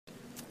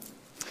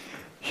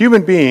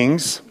Human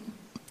beings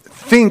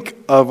think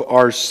of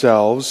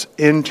ourselves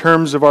in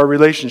terms of our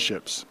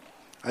relationships.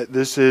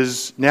 This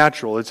is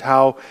natural. It's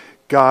how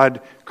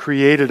God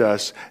created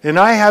us. And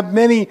I have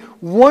many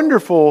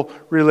wonderful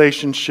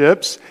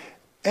relationships,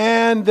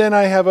 and then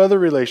I have other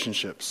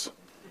relationships.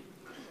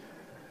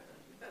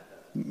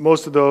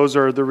 Most of those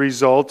are the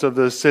result of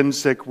the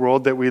sin-sick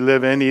world that we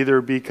live in,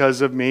 either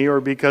because of me or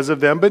because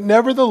of them. But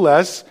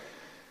nevertheless,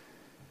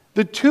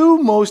 the two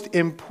most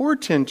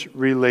important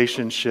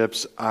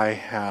relationships I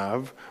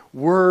have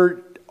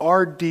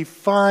are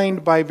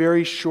defined by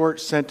very short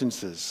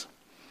sentences.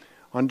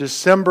 On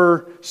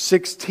December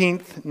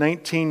 16th,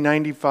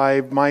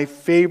 1995, my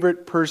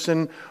favorite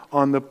person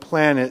on the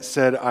planet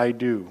said, "I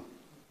do."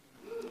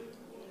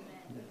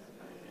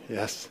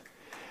 Yes.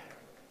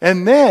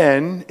 And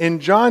then, in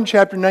John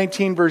chapter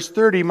 19, verse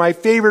 30, my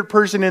favorite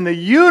person in the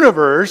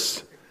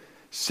universe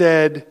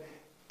said,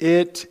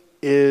 "It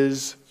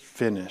is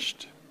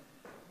finished."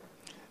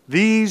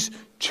 These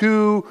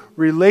two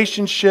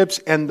relationships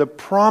and the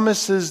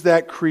promises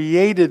that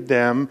created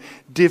them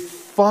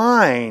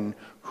define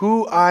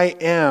who I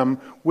am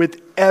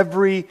with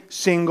every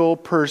single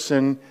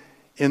person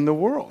in the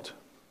world.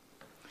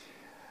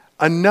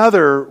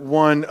 Another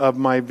one of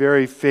my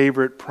very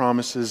favorite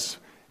promises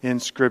in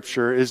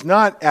Scripture is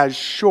not as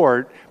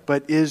short,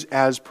 but is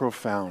as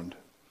profound.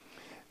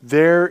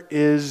 There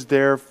is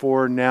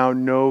therefore now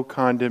no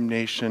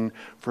condemnation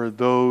for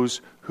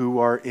those who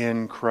are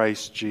in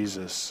Christ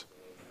Jesus.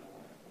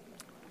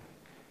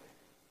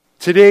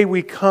 Today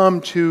we come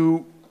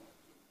to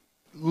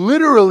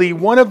literally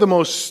one of the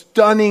most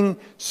stunning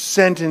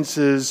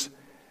sentences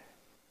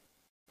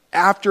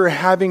after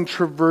having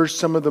traversed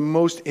some of the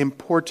most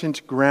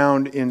important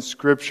ground in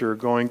Scripture,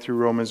 going through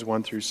Romans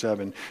 1 through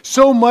 7.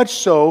 So much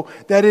so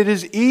that it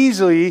is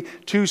easy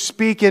to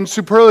speak in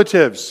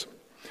superlatives.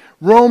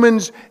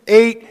 Romans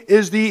 8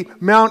 is the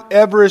Mount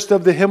Everest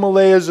of the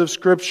Himalayas of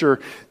Scripture.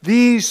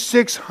 These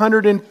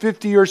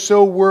 650 or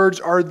so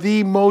words are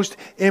the most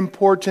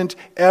important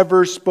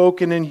ever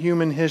spoken in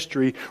human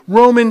history.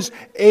 Romans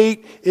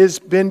 8 has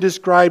been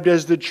described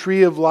as the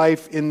tree of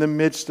life in the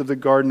midst of the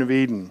Garden of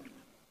Eden.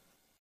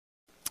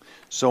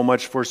 So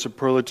much for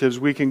superlatives.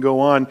 We can go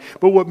on.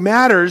 But what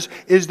matters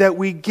is that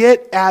we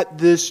get at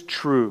this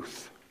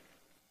truth.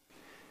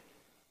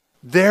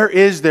 There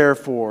is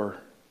therefore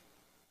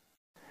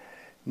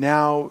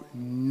now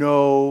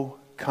no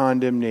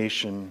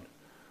condemnation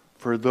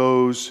for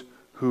those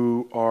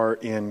who are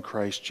in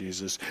Christ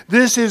Jesus.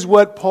 This is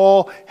what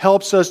Paul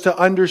helps us to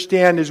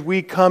understand as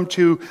we come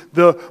to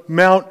the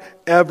Mount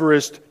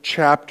Everest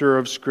chapter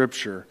of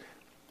Scripture.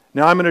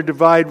 Now I'm going to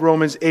divide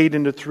Romans 8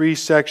 into three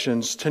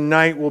sections.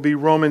 Tonight will be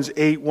Romans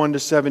 8, 1 to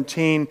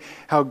 17,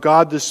 how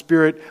God the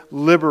Spirit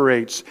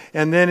liberates.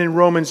 And then in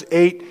Romans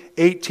 8,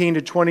 18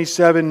 to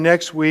 27,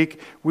 next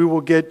week, we will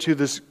get to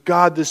this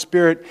God the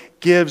Spirit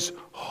gives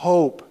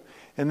hope.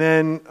 And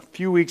then a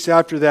few weeks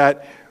after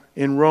that,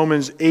 in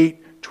Romans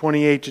 8,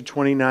 28 to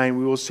 29,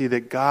 we will see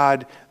that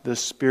God the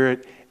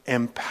Spirit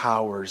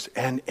empowers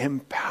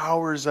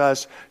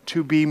us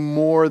to be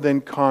more than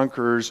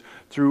conquerors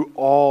through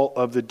all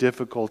of the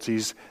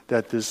difficulties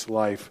that this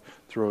life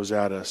throws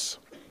at us.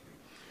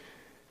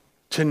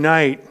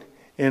 Tonight,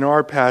 in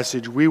our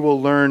passage, we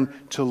will learn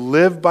to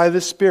live by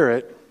the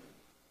Spirit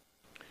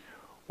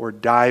or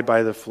die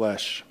by the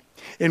flesh.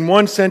 In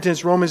one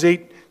sentence, Romans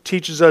 8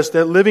 teaches us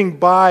that living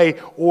by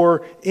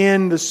or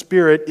in the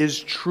Spirit is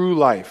true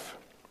life.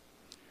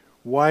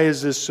 Why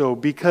is this so?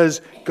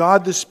 Because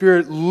God the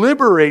Spirit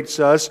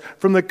liberates us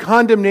from the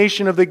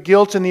condemnation of the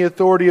guilt and the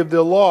authority of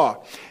the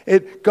law.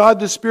 God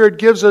the Spirit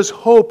gives us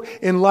hope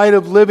in light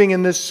of living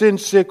in this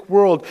sin-sick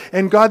world.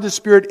 And God the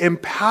Spirit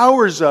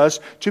empowers us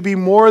to be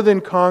more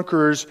than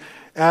conquerors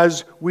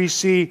as we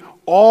see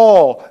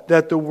all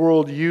that the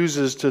world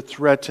uses to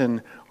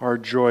threaten our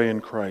joy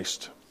in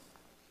Christ.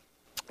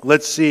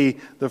 Let's see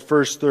the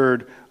first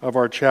third of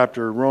our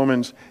chapter,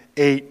 Romans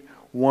 8,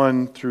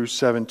 1 through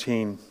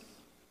 17.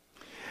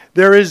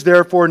 There is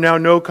therefore now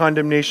no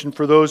condemnation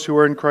for those who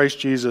are in Christ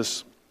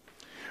Jesus.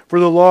 For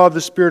the law of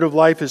the Spirit of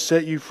life has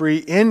set you free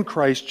in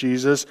Christ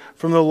Jesus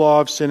from the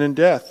law of sin and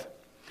death.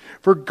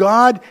 For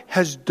God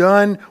has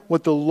done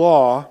what the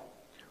law,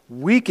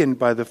 weakened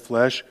by the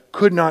flesh,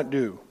 could not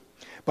do.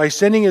 By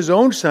sending His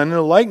own Son in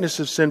the likeness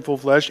of sinful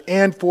flesh,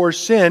 and for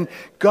sin,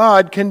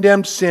 God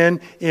condemned sin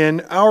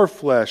in our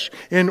flesh,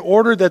 in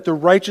order that the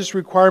righteous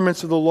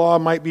requirements of the law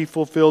might be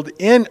fulfilled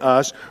in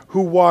us, who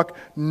walk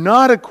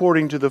not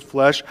according to the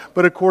flesh,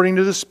 but according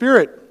to the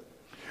Spirit.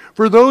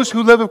 For those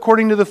who live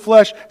according to the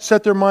flesh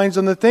set their minds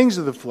on the things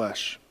of the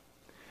flesh.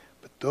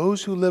 But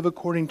those who live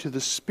according to the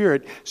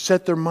Spirit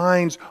set their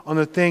minds on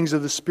the things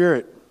of the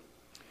Spirit.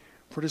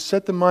 For to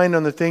set the mind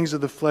on the things of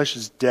the flesh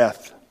is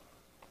death.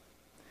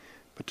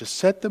 But to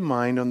set the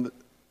mind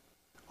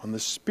on the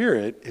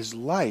Spirit is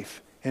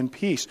life and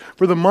peace.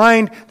 For the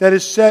mind that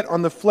is set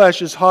on the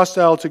flesh is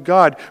hostile to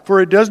God,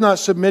 for it does not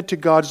submit to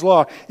God's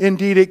law.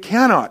 Indeed, it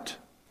cannot.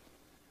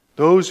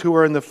 Those who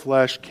are in the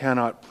flesh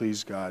cannot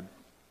please God.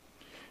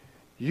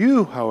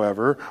 You,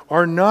 however,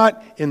 are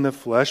not in the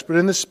flesh, but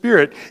in the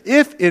Spirit,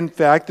 if in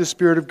fact the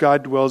Spirit of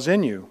God dwells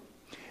in you.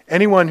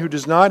 Anyone who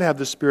does not have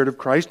the Spirit of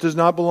Christ does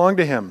not belong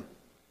to him.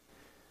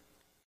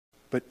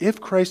 But if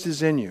Christ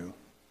is in you,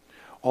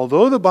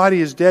 although the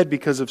body is dead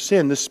because of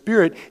sin, the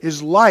Spirit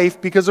is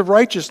life because of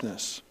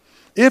righteousness.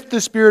 If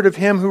the Spirit of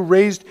him who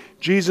raised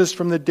Jesus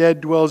from the dead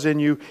dwells in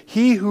you,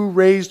 he who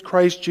raised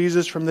Christ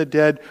Jesus from the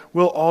dead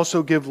will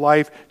also give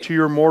life to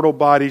your mortal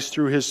bodies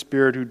through his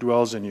Spirit who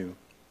dwells in you.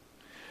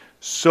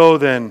 So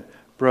then,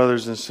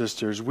 brothers and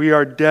sisters, we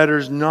are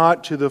debtors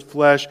not to the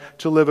flesh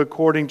to live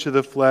according to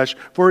the flesh.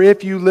 For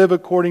if you live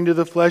according to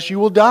the flesh, you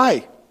will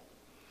die.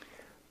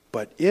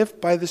 But if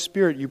by the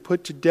Spirit you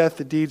put to death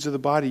the deeds of the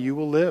body, you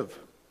will live.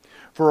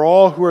 For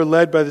all who are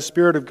led by the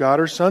Spirit of God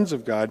are sons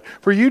of God.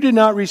 For you did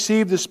not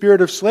receive the spirit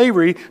of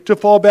slavery to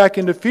fall back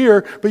into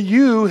fear, but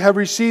you have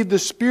received the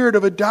Spirit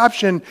of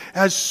adoption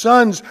as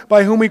sons,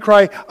 by whom we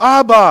cry,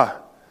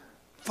 Abba,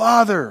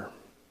 Father.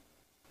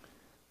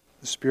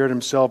 The Spirit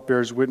himself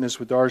bears witness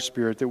with our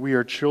spirit that we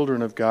are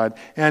children of God.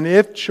 And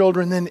if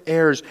children, then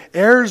heirs,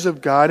 heirs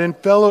of God and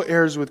fellow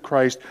heirs with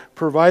Christ,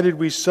 provided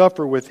we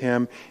suffer with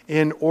him,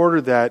 in order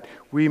that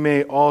we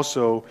may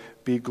also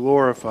be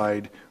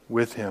glorified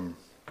with him.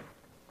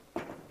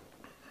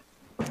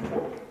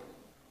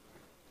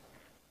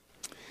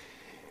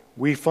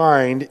 We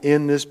find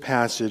in this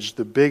passage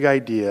the big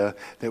idea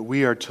that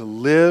we are to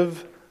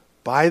live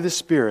by the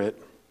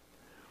Spirit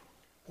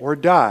or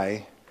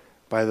die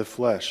by the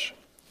flesh.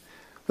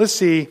 Let's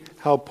see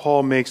how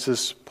Paul makes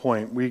this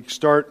point. We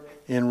start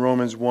in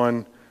Romans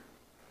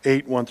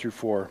 1:8, 1 through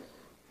 4.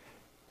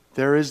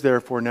 There is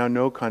therefore now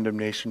no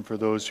condemnation for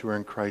those who are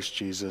in Christ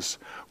Jesus.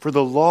 For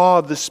the law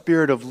of the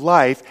Spirit of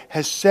life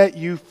has set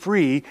you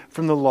free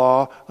from the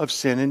law of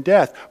sin and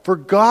death. For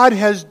God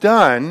has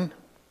done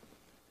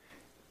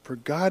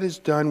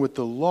what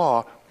the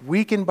law,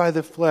 weakened by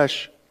the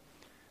flesh,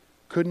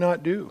 could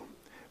not do.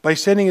 By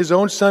sending his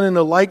own Son in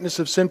the likeness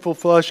of sinful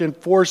flesh and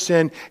for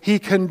sin, he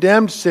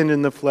condemned sin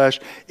in the flesh,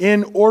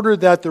 in order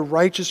that the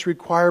righteous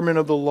requirement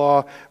of the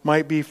law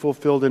might be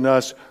fulfilled in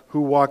us,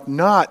 who walk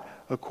not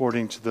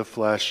according to the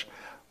flesh,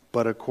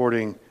 but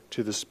according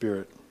to the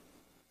Spirit.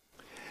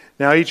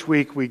 Now, each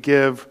week we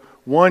give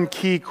one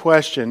key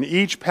question.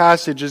 Each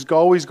passage is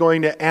always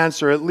going to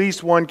answer at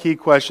least one key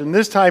question.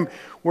 This time,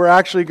 we're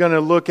actually going to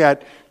look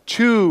at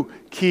two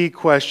key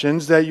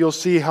questions that you'll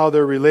see how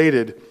they're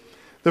related.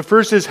 The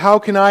first is, how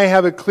can I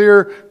have a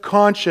clear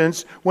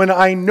conscience when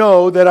I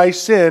know that I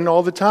sin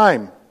all the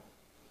time?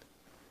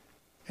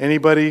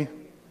 Anybody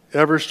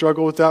ever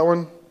struggle with that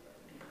one?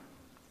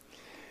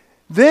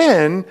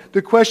 Then,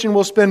 the question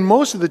we'll spend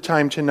most of the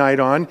time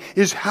tonight on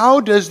is, how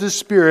does the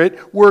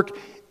Spirit work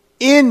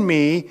in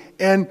me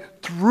and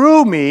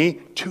through me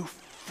to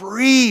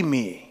free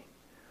me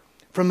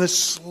from the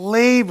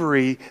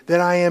slavery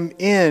that I am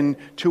in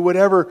to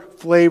whatever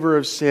flavor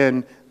of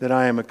sin that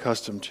I am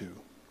accustomed to?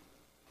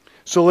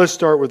 So let's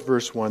start with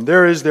verse 1.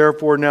 There is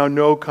therefore now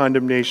no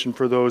condemnation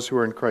for those who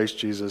are in Christ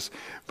Jesus.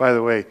 By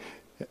the way,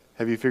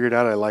 have you figured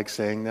out I like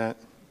saying that?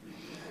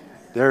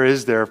 There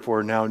is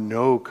therefore now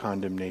no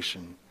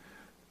condemnation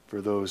for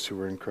those who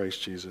are in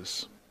Christ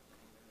Jesus.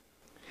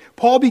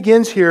 Paul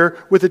begins here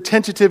with a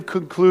tentative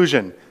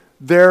conclusion,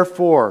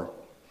 therefore.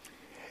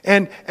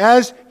 And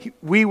as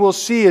we will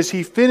see as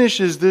he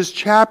finishes this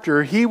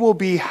chapter, he will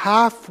be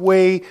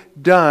halfway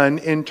done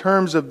in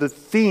terms of the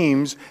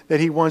themes that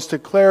he wants to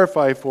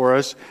clarify for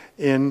us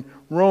in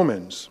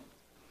Romans.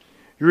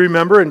 You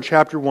remember in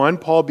chapter 1,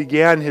 Paul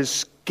began his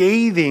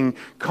scathing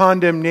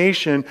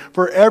condemnation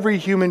for every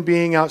human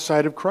being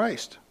outside of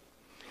Christ.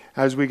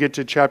 As we get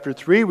to chapter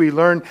 3, we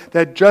learn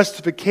that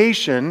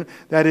justification,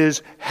 that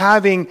is,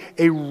 having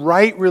a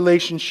right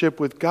relationship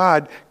with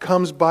God,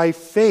 comes by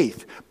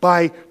faith,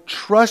 by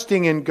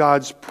trusting in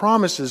God's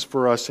promises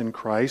for us in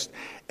Christ,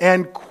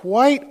 and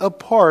quite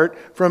apart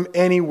from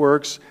any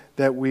works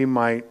that we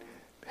might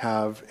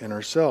have in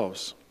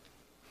ourselves.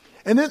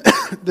 And then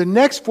the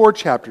next four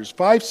chapters,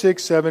 5,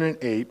 6, 7, and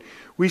 8,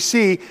 we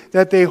see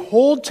that they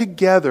hold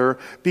together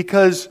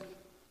because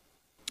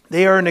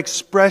they are an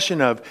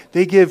expression of,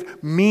 they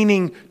give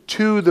meaning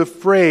to the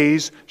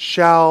phrase,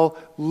 shall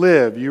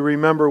live. You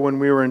remember when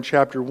we were in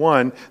chapter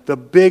 1, the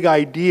big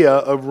idea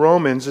of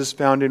Romans is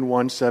found in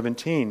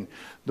 1:17.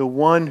 The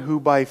one who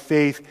by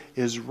faith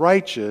is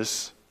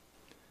righteous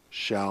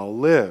shall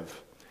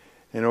live.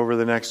 And over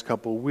the next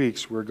couple of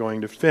weeks, we're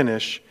going to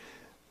finish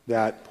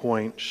that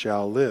point,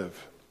 shall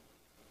live.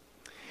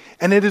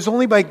 And it is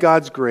only by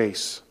God's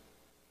grace.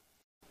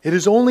 It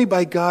is only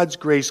by God's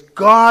grace,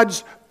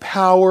 God's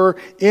power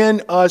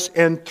in us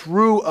and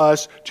through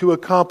us to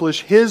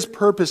accomplish His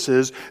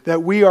purposes,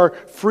 that we are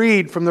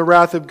freed from the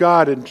wrath of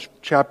God in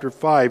chapter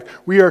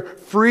 5. We are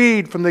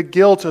freed from the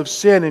guilt of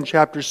sin in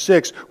chapter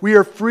 6. We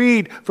are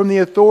freed from the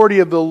authority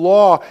of the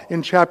law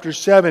in chapter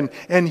 7.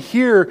 And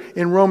here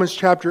in Romans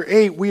chapter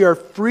 8, we are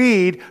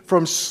freed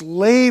from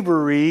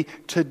slavery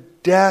to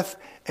death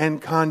and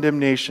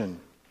condemnation.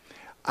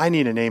 I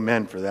need an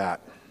amen for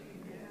that.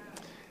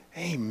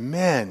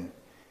 Amen.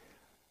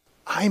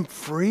 I'm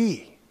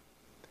free.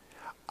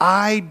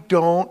 I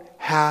don't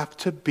have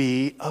to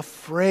be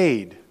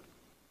afraid.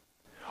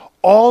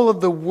 All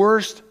of the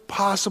worst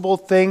possible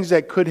things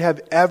that could have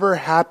ever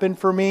happened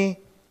for me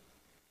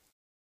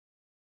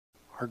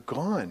are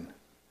gone.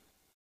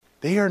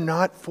 They are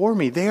not for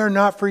me. They are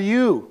not for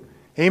you.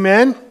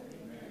 Amen?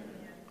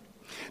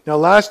 Now,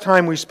 last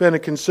time we spent a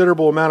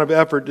considerable amount of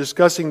effort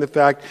discussing the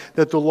fact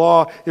that the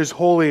law is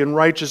holy and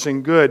righteous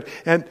and good.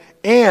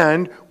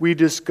 And we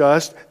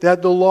discussed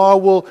that the law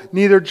will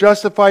neither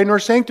justify nor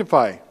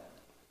sanctify.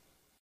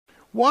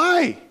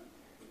 Why?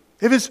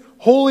 If it's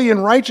holy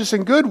and righteous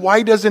and good,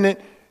 why doesn't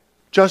it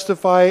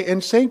justify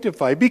and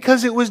sanctify?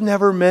 Because it was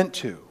never meant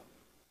to.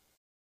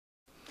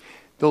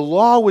 The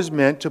law was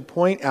meant to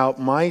point out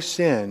my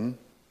sin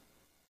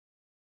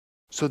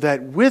so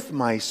that with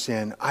my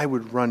sin I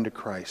would run to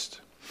Christ.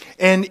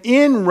 And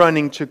in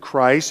running to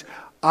Christ,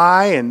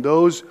 I and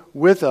those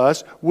with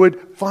us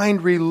would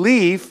find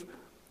relief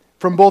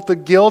from both the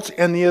guilt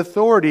and the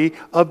authority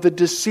of the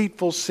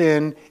deceitful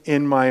sin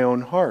in my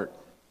own heart.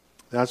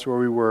 That's where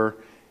we were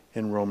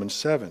in Romans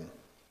 7.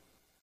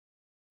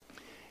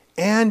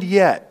 And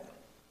yet,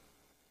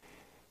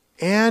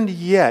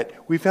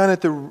 we found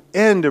at the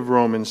end of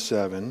Romans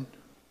 7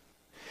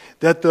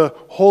 that the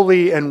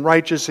holy and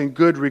righteous and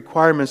good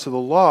requirements of the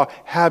law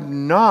have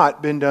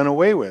not been done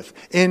away with.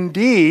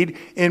 Indeed,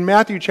 in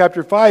Matthew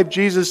chapter 5,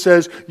 Jesus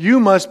says, "You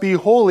must be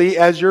holy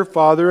as your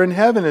Father in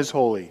heaven is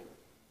holy."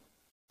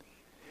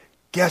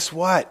 Guess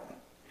what?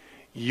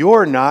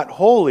 You're not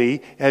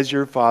holy as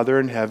your Father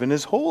in heaven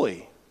is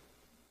holy.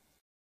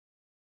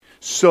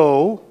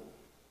 So,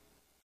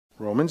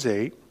 Romans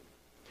 8,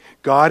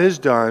 God has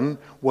done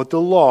what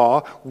the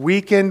law,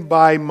 weakened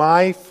by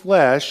my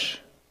flesh,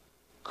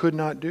 could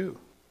not do.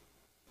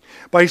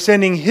 By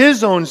sending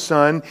His own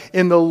Son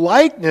in the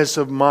likeness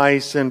of my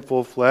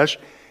sinful flesh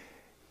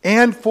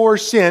and for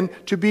sin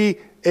to be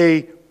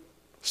a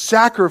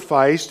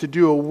sacrifice to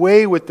do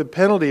away with the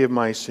penalty of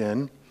my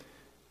sin,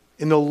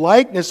 in the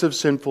likeness of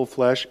sinful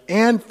flesh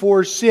and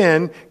for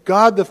sin,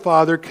 God the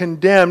Father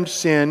condemned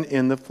sin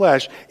in the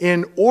flesh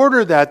in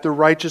order that the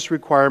righteous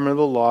requirement of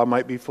the law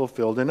might be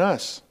fulfilled in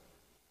us.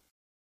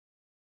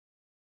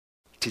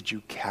 Did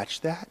you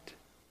catch that?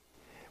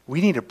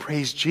 We need to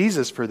praise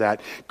Jesus for that.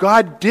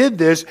 God did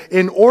this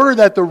in order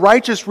that the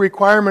righteous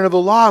requirement of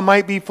the law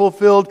might be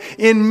fulfilled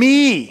in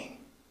me.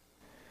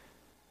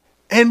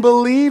 And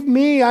believe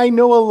me, I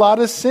know a lot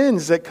of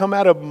sins that come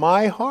out of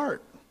my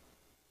heart.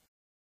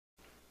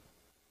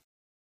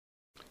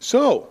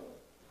 So,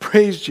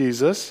 praise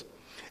Jesus.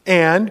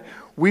 And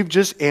we've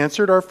just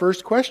answered our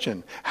first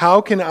question. How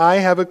can I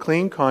have a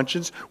clean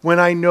conscience when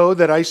I know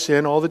that I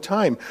sin all the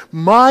time?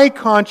 My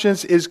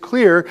conscience is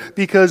clear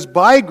because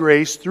by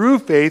grace, through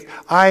faith,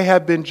 I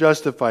have been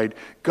justified.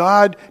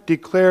 God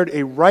declared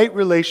a right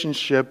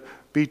relationship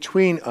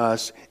between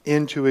us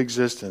into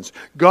existence.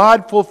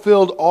 God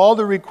fulfilled all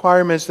the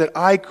requirements that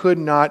I could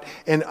not,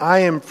 and I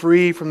am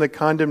free from the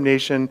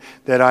condemnation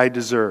that I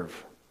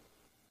deserve.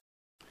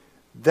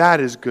 That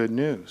is good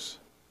news.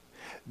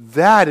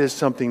 That is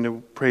something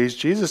to praise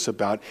Jesus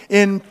about.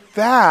 In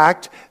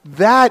fact,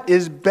 that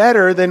is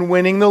better than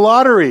winning the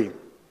lottery.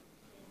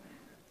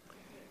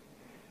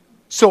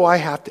 So I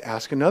have to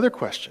ask another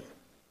question.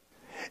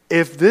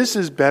 If this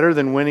is better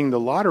than winning the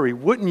lottery,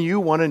 wouldn't you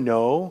want to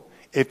know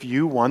if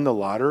you won the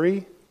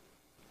lottery?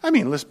 I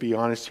mean, let's be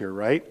honest here,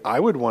 right? I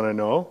would want to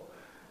know.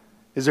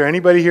 Is there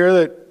anybody here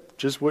that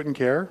just wouldn't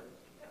care?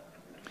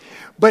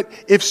 But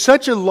if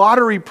such a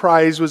lottery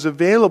prize was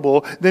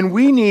available, then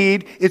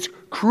it's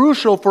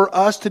crucial for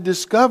us to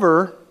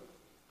discover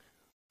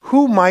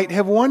who might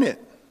have won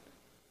it.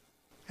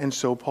 And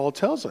so Paul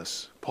tells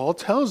us. Paul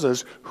tells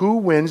us who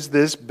wins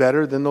this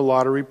better than the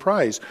lottery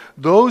prize.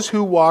 Those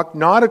who walk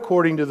not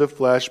according to the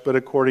flesh, but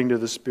according to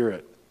the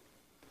Spirit.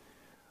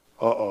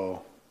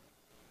 Uh-oh.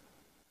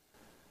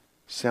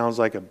 Sounds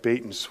like a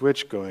bait and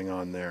switch going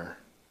on there.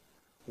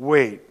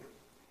 Wait.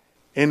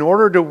 In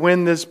order to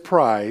win this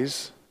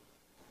prize,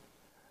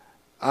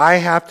 I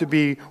have to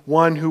be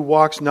one who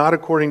walks not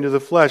according to the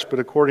flesh, but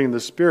according to the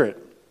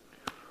Spirit.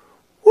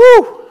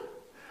 Woo!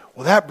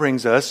 Well, that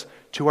brings us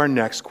to our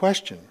next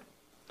question.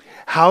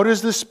 How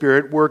does the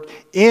Spirit work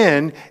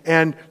in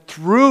and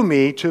through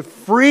me to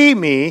free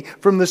me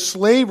from the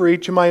slavery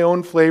to my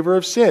own flavor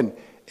of sin?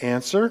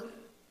 Answer: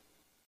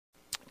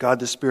 God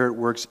the Spirit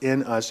works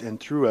in us and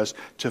through us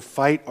to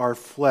fight our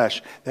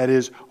flesh, that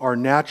is, our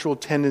natural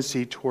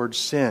tendency towards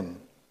sin,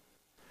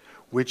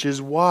 which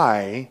is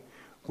why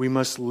we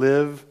must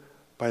live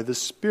by the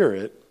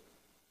Spirit,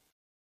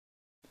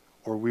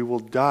 or we will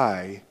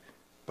die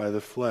by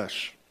the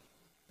flesh.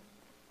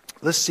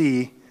 Let's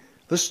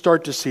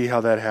start to see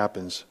how that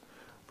happens.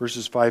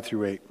 Verses 5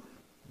 through 8.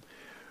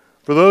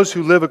 For those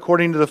who live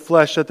according to the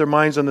flesh set their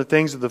minds on the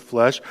things of the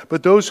flesh,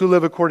 but those who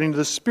live according to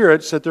the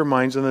Spirit set their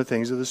minds on the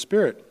things of the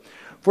Spirit.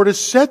 For to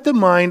set the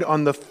mind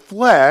on the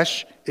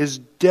flesh is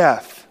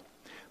death,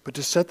 but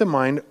to set the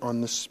mind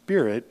on the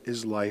Spirit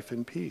is life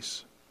and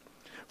peace.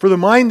 For the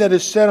mind that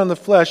is set on the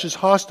flesh is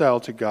hostile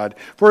to God,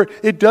 for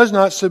it does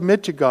not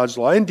submit to God's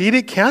law. Indeed,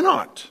 it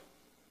cannot.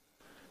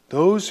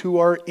 Those who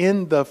are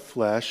in the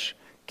flesh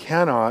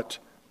cannot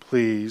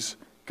please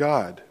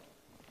God.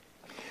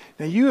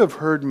 Now, you have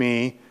heard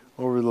me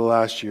over the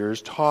last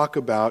years talk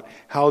about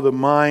how the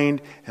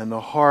mind and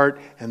the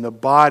heart and the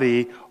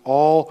body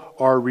all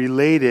are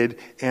related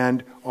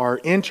and are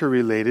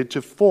interrelated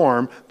to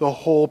form the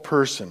whole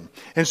person.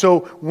 And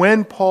so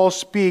when Paul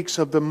speaks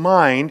of the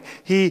mind,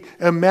 he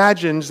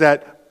imagines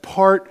that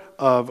part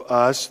of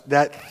us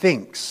that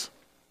thinks.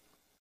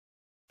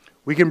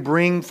 We can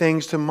bring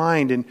things to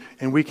mind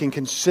and we can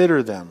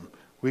consider them.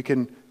 We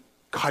can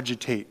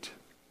cogitate.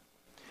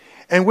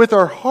 And with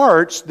our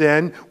hearts,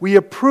 then, we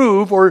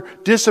approve or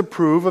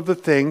disapprove of the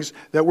things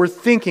that we're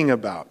thinking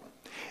about.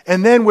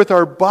 And then with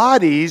our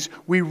bodies,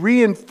 we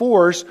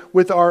reinforce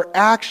with our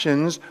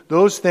actions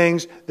those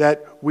things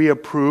that we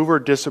approve or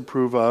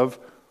disapprove of,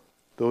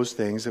 those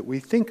things that we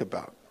think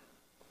about.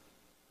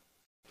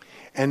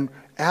 And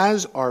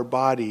as our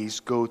bodies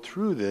go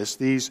through this,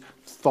 these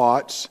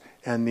thoughts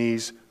and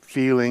these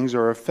feelings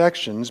or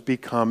affections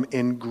become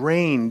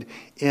ingrained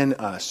in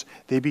us.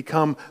 They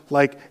become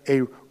like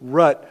a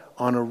rut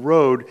on a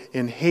road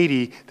in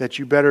Haiti that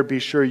you better be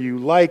sure you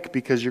like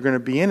because you're going to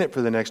be in it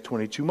for the next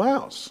 22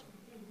 miles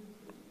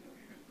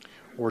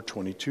or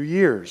 22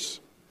 years.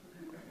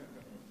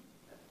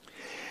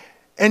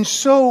 And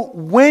so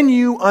when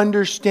you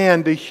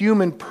understand the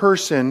human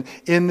person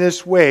in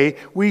this way,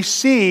 we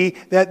see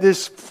that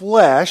this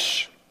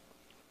flesh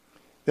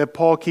that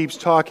Paul keeps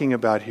talking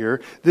about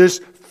here, this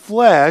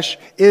flesh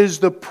is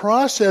the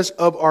process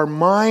of our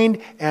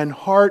mind and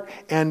heart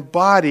and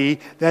body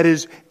that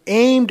is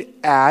aimed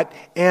at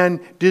and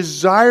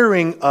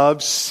desiring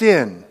of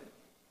sin.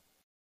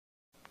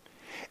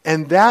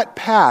 And that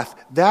path,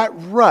 that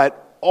rut,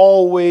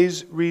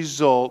 always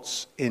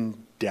results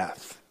in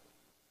death.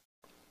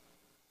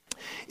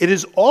 It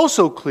is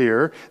also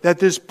clear that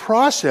this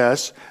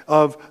process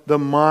of the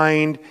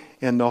mind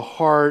and the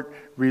heart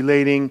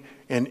relating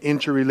and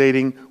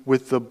interrelating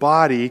with the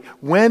body,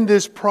 when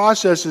this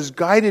process is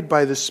guided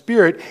by the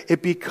Spirit,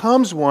 it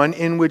becomes one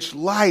in which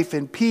life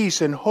and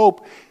peace and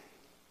hope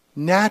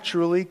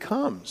naturally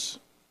comes.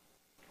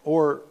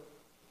 Or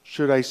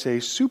should I say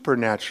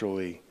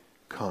supernaturally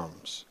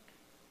comes.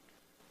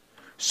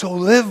 So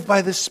live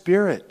by the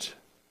Spirit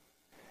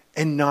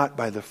and not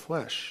by the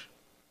flesh.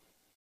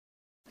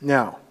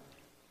 Now,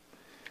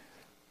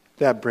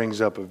 that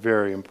brings up a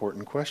very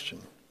important question.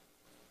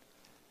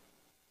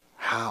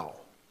 How?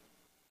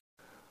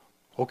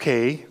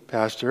 Okay,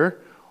 Pastor,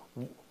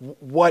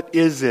 what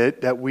is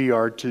it that we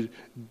are to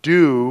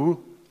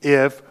do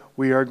if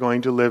we are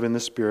going to live in the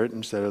Spirit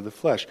instead of the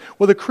flesh?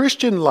 Well, the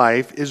Christian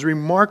life is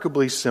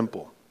remarkably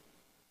simple.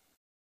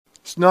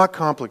 It's not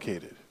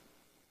complicated.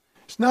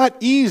 It's not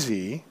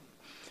easy.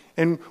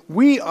 And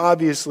we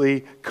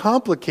obviously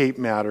complicate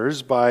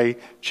matters by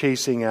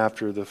chasing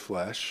after the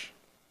flesh.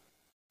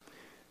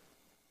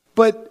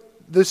 But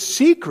the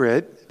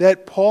secret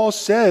that Paul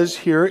says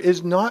here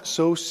is not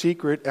so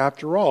secret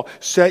after all.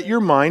 Set your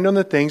mind on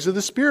the things of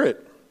the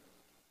Spirit.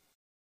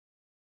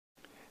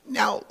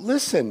 Now,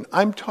 listen,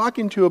 I'm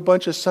talking to a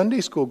bunch of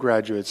Sunday school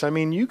graduates. I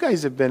mean, you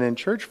guys have been in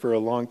church for a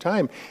long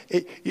time.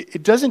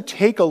 It doesn't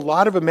take a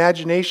lot of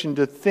imagination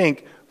to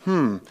think,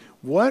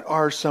 what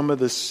are some of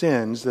the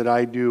sins that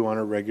I do on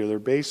a regular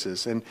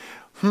basis? And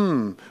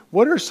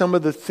what are some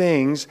of the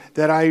things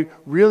that I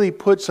really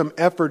put some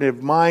effort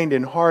of mind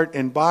and heart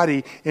and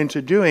body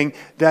into doing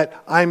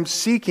that I'm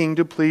seeking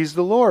to please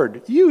the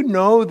Lord? You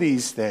know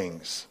these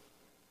things.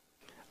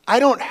 I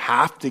don't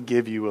have to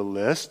give you a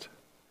list.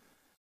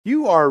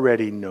 You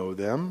already know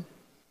them.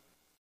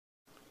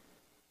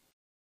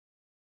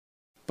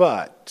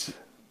 But,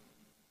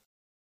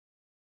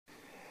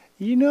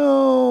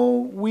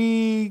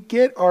 we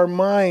get our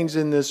minds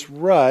in this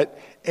rut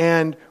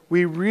and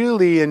we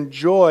really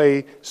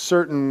enjoy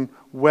certain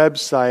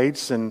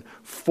websites and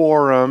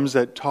forums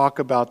that talk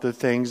about the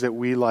things that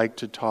we like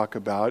to talk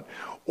about.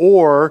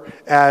 Or,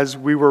 as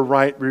we were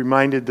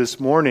reminded this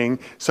morning,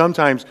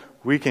 sometimes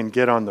we can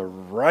get on the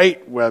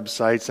right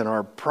websites and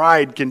our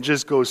pride can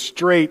just go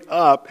straight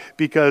up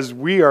because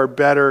we are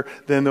better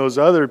than those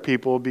other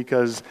people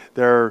because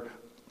they're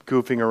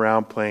goofing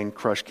around playing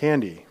Crush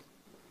Candy.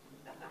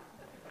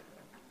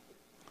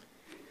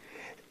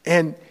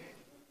 And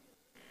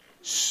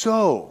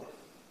so,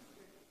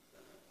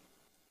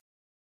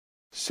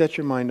 set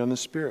your mind on the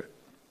Spirit.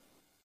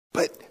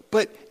 But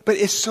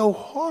it's so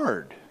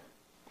hard.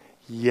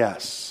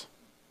 Yes.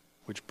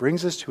 Which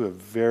brings us to a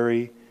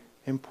very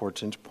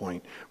important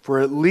point. For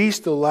at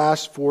least the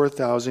last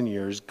 4,000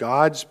 years,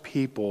 God's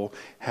people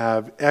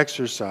have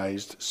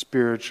exercised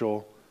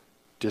spiritual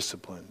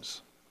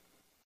disciplines.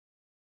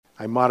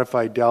 I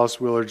modified Dallas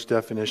Willard's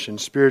definition.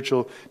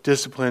 Spiritual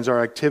disciplines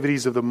are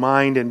activities of the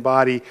mind and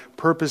body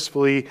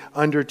purposefully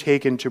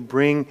undertaken to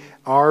bring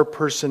our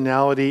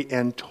personality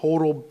and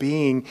total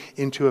being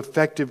into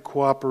effective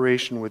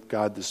cooperation with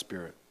God the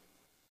Spirit.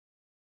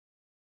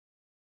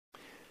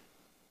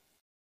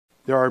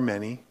 There are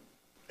many,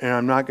 and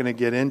I'm not going to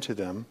get into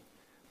them,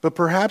 but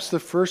perhaps the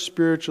first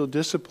spiritual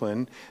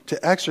discipline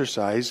to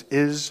exercise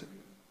is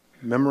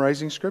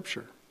memorizing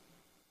Scripture.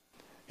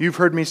 You've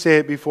heard me say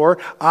it before.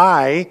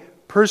 I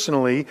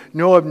personally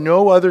know of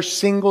no other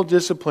single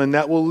discipline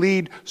that will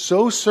lead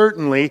so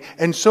certainly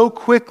and so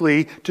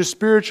quickly to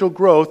spiritual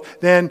growth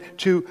than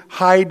to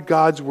hide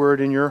God's Word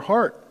in your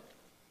heart.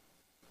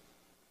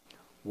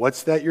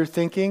 What's that you're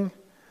thinking?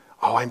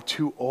 Oh, I'm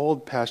too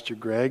old, Pastor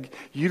Greg.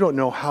 You don't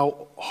know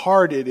how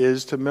hard it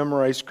is to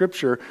memorize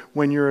Scripture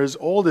when you're as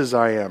old as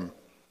I am.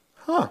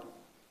 Huh.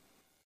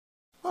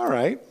 All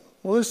right.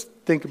 Well, let's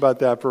think about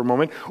that for a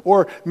moment.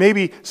 Or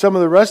maybe some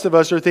of the rest of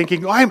us are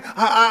thinking,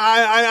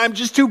 I'm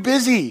just too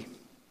busy.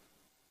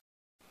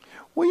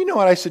 Well, you know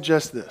what? I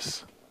suggest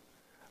this.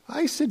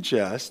 I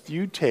suggest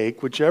you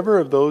take whichever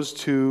of those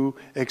two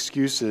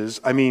excuses,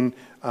 let's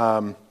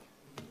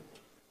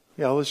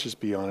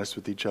just be honest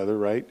with each other,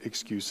 right?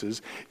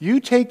 Excuses. You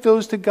take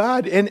those to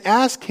God and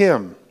ask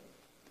Him.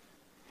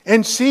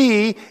 And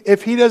see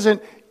if He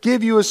doesn't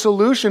give you a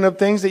solution of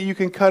things that you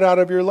can cut out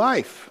of your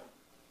life.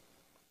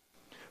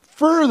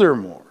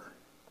 Furthermore,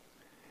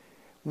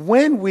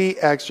 when we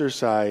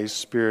exercise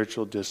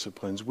spiritual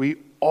disciplines, we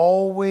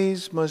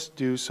always must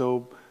do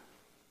so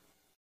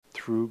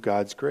through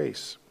God's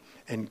grace.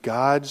 And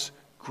God's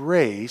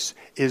grace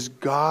is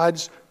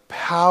God's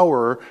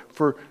power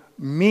for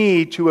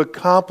me to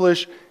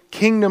accomplish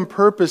kingdom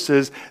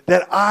purposes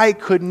that I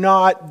could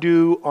not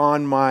do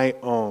on my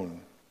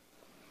own.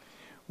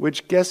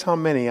 Which, guess how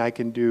many I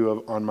can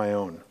do on my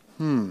own?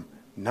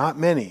 Not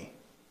many.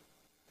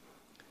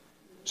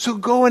 So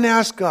go and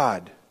ask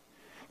God.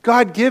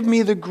 God, give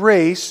me the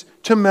grace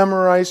to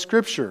memorize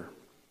Scripture.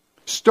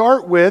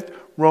 Start with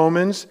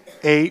Romans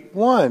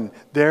 8:1.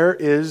 There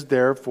is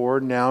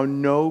therefore now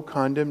no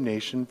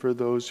condemnation for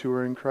those who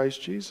are in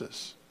Christ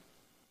Jesus.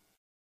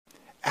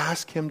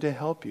 Ask Him to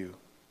help you.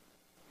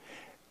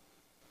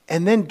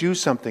 And then do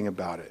something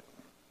about it.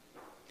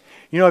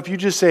 You know, if you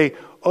just say,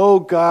 oh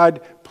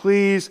God,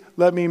 please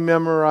let me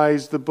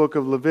memorize the book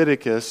of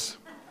Leviticus,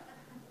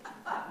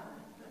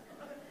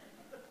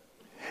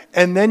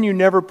 and then you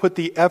never put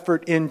the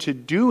effort into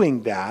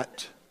doing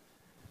that,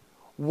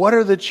 what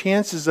are the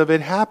chances of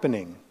it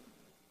happening?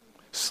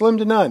 Slim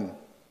to none.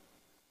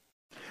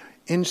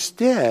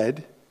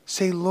 Instead,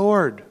 say,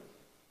 Lord,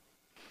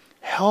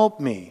 help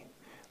me.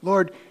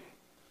 Lord,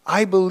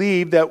 I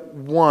believe that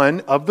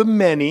one of the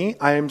many,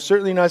 I am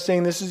certainly not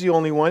saying this is the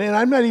only one, and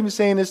I'm not even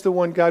saying it's the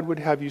one God would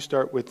have you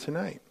start with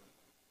tonight.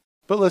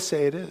 But let's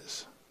say it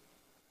is.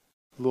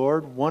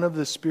 Lord, one of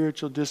the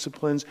spiritual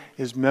disciplines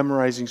is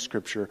memorizing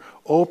Scripture.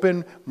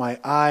 Open my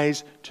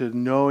eyes to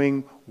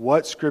knowing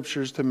what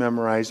Scriptures to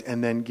memorize,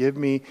 and then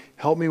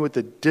help me with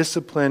the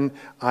discipline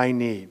I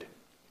need.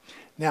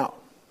 Now,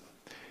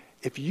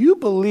 if you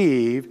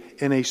believe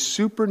in a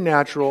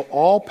supernatural,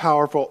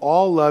 all-powerful,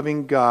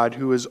 all-loving God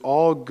who is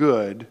all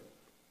good,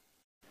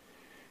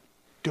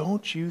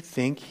 don't you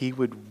think He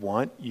would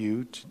want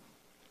you to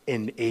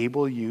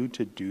enable you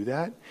to do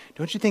that?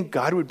 Don't you think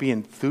God would be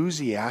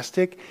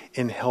enthusiastic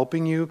in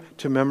helping you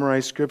to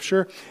memorize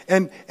Scripture?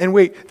 And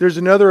wait, there's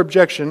another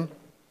objection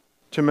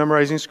to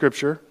memorizing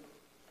Scripture,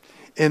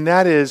 and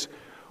that is,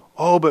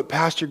 oh, but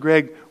Pastor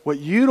Greg, what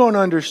you don't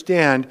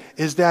understand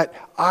is that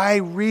I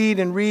read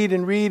and read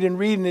and read and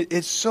read, and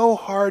it's so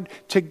hard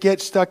to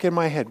get stuck in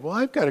my head. Well,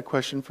 I've got a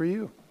question for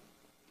you.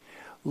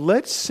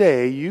 Let's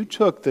say you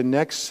took the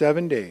next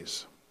 7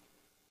 days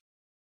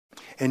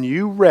and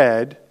you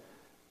read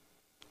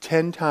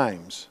 10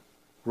 times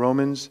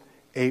Romans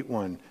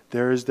 8:1.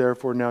 There is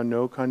therefore now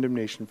no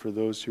condemnation for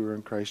those who are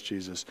in Christ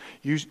Jesus.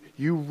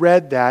 You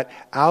read that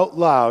out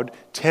loud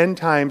 10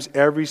 times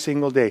every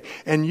single day.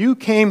 And you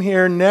came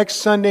here next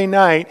Sunday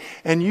night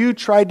and you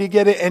tried to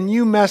get it and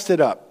you messed it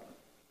up.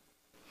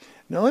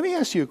 Now let me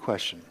ask you a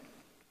question.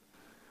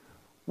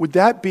 Would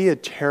that be a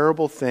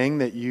terrible thing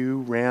that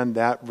you ran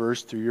that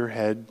verse through your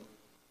head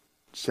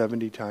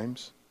 70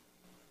 times?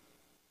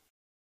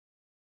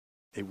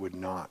 It would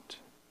not.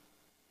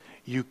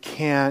 You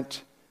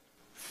can't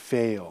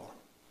fail.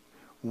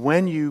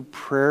 When you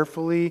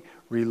prayerfully,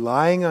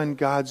 relying on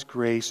God's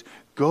grace,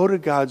 go to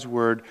God's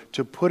Word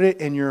to put it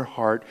in your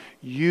heart,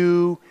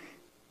 you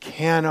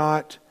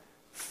cannot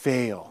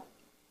fail.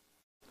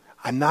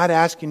 I'm not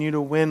asking you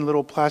to win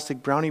little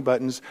plastic brownie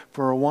buttons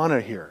for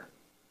Awana here,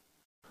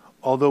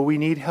 although we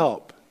need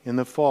help in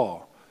the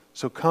fall.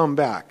 So come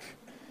back.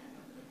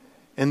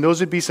 And those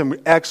would be some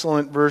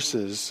excellent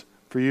verses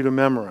for you to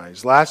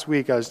memorize. Last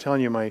week I was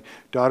telling you my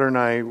daughter and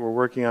I were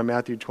working on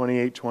Matthew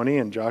 28:20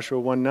 and Joshua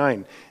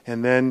 1:9.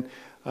 And then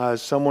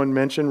someone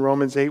mentioned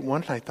Romans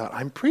 8:1 and I thought,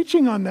 I'm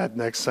preaching on that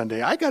next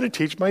Sunday. I got to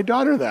teach my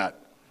daughter that.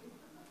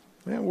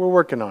 Yeah, we're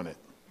working on it.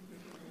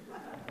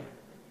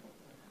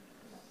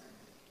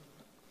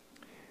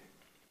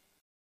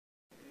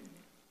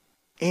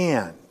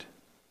 And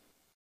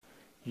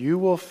you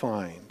will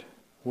find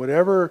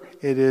whatever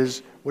it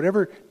is,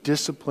 whatever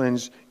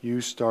disciplines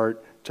you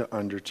start to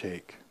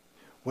undertake,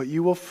 what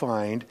you will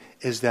find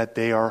is that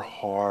they are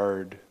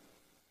hard.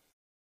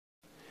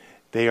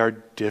 They are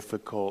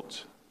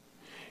difficult.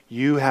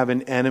 You have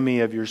an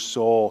enemy of your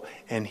soul,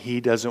 and he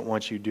doesn't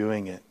want you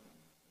doing it.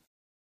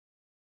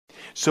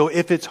 So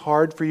if it's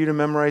hard for you to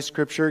memorize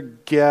Scripture,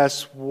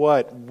 guess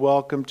what?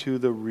 Welcome to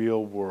the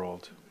real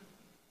world.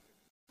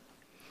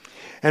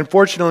 And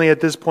fortunately, at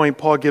this point,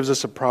 Paul gives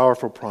us a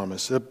powerful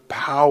promise, a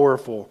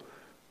powerful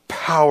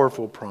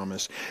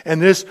promise.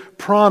 And this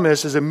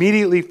promise is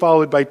immediately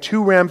followed by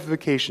two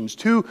ramifications,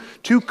 two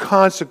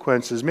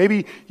consequences.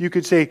 Maybe you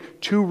could say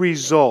two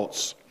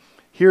results.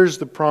 Here's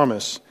the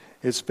promise.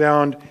 It's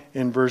found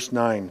in verse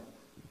 9.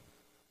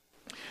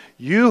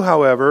 You,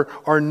 however,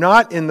 are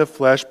not in the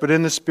flesh, but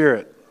in the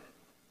Spirit.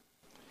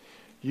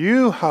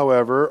 You,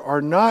 however,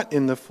 are not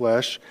in the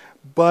flesh,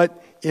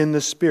 but in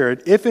the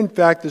Spirit, if in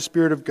fact the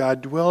Spirit of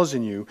God dwells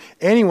in you.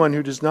 Anyone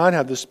who does not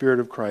have the Spirit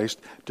of Christ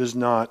does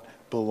not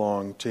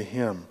belong to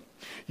Him.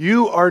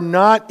 You are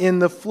not in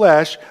the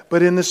flesh,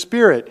 but in the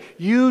Spirit.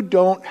 You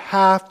don't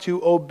have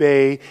to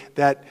obey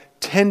that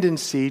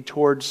tendency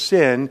towards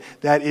sin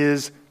that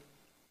is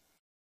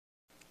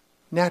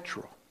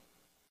natural.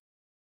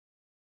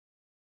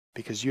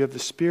 Because you have the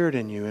Spirit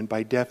in you, and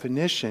by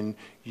definition,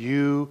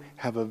 you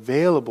have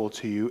available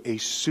to you a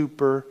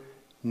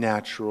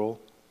supernatural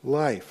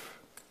life.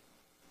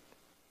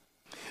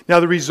 Now,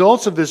 the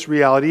results of this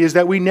reality is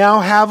that we now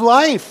have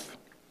life.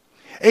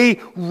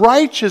 A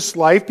righteous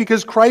life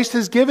because Christ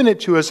has given it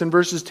to us in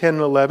verses 10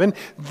 and 11.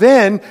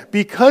 Then,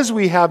 because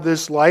we have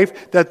this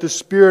life that the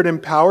Spirit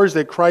empowers,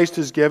 that Christ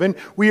has given,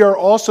 we are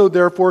also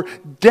therefore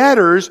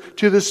debtors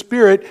to the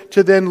Spirit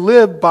to then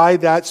live by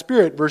that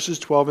Spirit, verses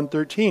 12 and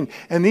 13.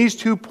 And these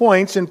 2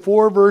 points in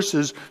 4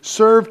 verses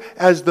serve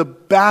as the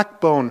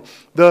backbone,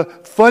 the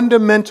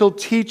fundamental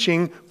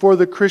teaching for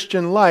the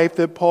Christian life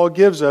that Paul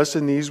gives us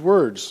in these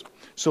words.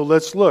 So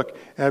let's look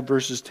at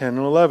verses 10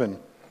 and 11.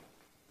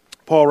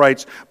 Paul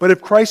writes, "But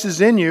if Christ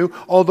is in you,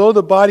 although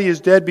the body is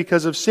dead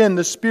because of sin,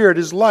 the Spirit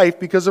is life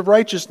because of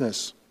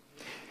righteousness.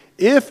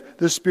 If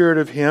the Spirit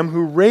of Him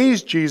who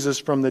raised Jesus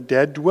from the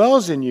dead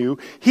dwells in you,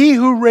 He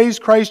who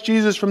raised Christ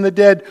Jesus from the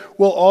dead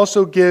will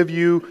also give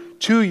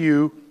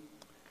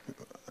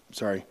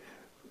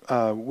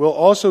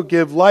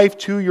life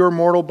to your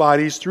mortal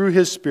bodies through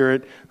His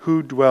Spirit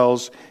who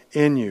dwells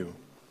in you."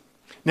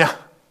 Now,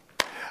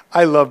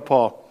 I love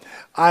Paul.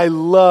 I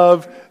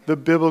love the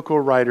biblical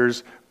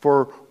writers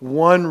for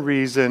one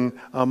reason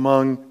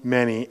among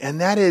many,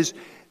 and that is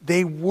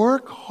they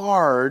work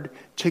hard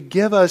to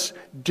give us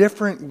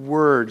different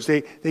words.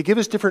 They give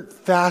us different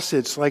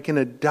facets like in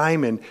a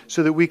diamond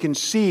so that we can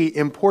see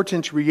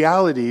important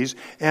realities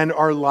and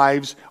our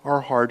lives,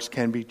 our hearts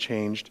can be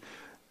changed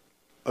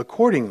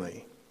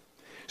accordingly.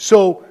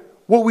 So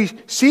what we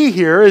see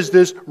here is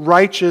this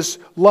righteous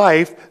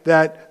life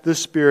that the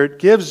Spirit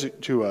gives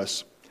to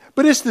us.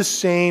 But it's the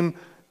same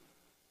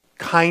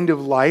kind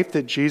of life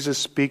that Jesus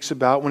speaks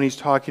about when He's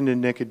talking to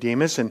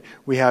Nicodemus, and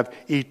we have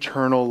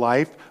eternal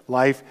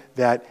life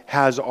that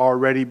has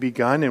already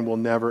begun and will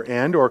never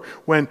end. Or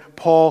when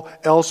Paul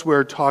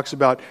elsewhere talks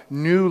about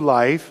new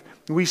life,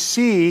 we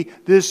see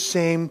this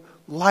same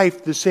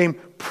life, the same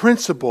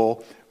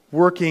principle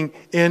working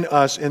in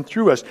us and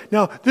through us.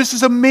 Now, this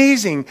is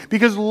amazing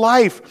because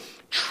life,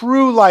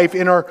 true life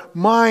in our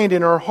mind,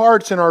 in our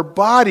hearts, in our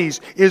bodies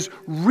is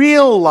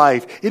real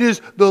life. It is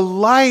the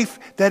life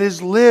that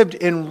is lived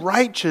in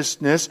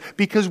righteousness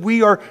because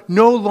we are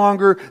no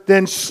longer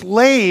then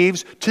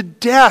slaves to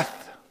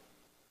death.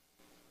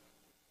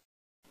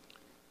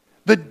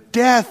 The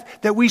death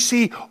that we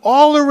see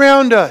all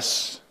around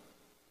us.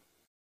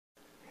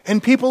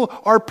 And people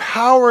are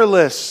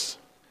powerless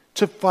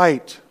to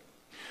fight.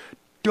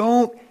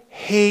 Don't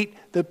hate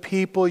the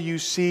people you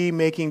see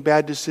making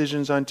bad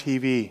decisions on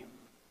TV.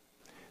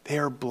 They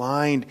are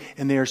blind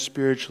and they are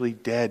spiritually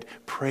dead.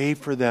 Pray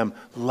for them.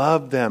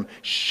 Love them.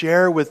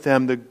 Share with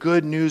them the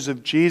good news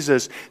of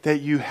Jesus that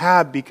you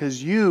have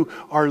because you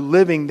are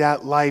living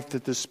that life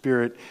that the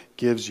Spirit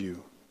gives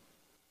you.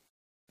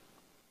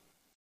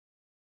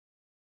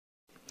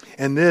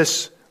 And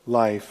this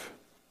life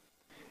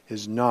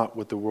is not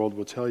what the world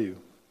will tell you.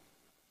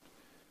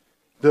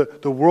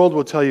 The world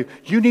will tell you,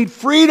 you need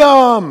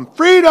freedom!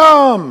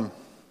 Freedom!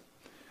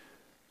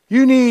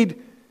 You need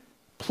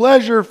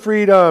pleasure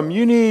freedom.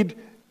 You need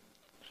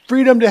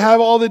freedom to have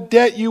all the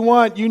debt you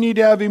want. You need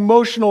to have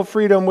emotional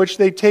freedom, which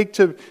they take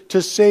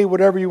to say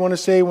whatever you want to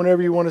say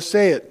whenever you want to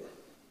say it.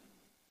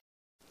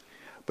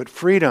 But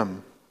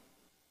freedom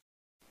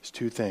is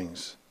 2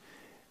 things.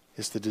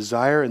 It's the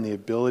desire and the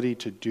ability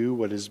to do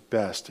what is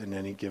best in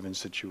any given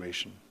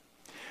situation.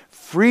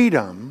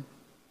 Freedom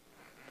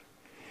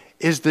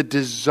is the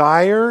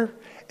desire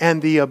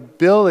and the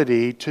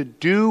ability to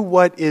do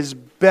what is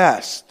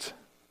best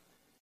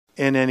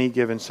in any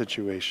given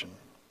situation.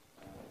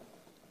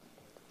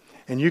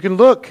 And you can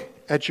look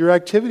at your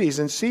activities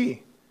and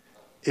see,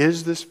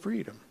 is this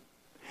freedom?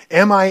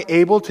 Am I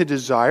able to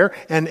desire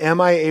and am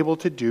I able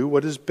to do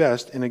what is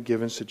best in a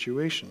given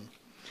situation?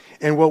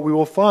 And what we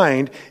will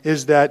find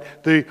is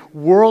that the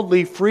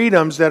worldly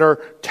freedoms that are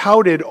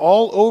touted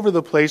all over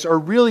the place are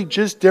really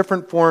just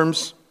different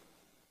forms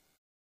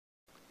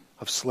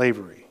of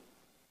slavery.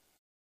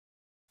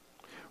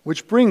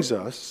 Which brings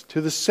us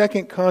to the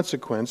second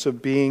consequence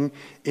of being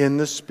in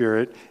the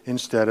Spirit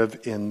instead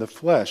of in the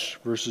flesh.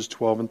 Verses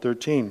 12 and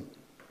 13.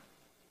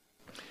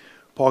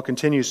 Paul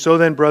continues, "So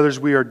then, brothers,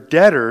 we are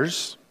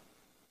debtors,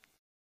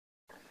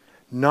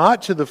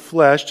 not to the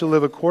flesh, to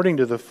live according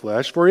to the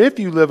flesh. For if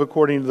you live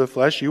according to the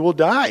flesh, you will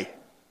die.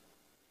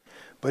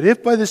 But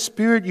if by the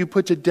Spirit you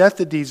put to death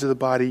the deeds of the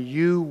body,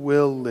 you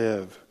will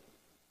live."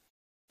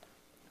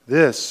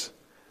 This,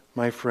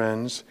 my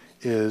friends,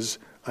 is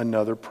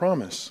another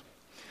promise.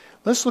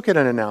 Let's look at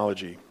an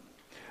analogy.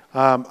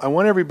 I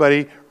want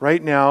everybody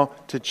right now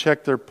to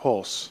check their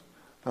pulse.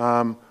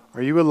 Are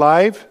you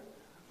alive?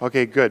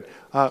 Okay, good.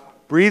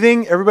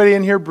 Breathing? Everybody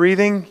in here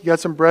breathing? You got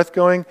some breath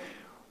going?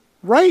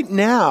 Right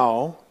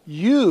now,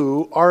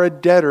 you are a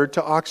debtor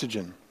to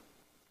oxygen.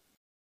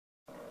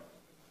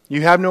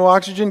 You have no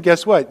oxygen,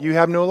 guess what? You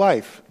have no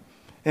life.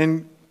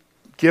 And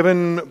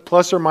given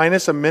plus or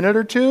minus a minute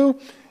or two,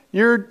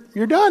 you're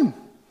done.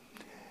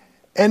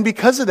 And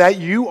because of that,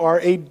 you are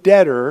a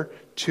debtor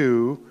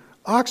to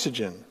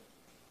oxygen.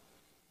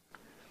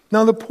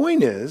 Now the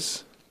point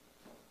is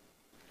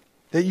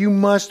that you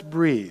must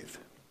breathe.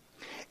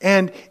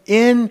 And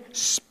in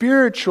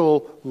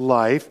spiritual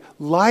life,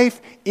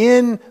 life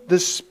in the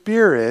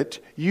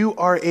Spirit, you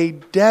are a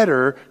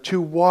debtor to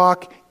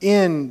walk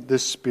in the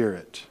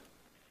Spirit.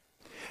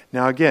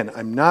 Now again,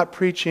 I'm not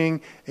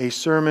preaching a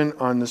sermon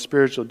on the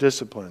spiritual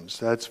disciplines.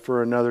 That's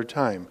for another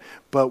time.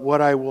 But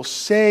what I will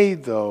say,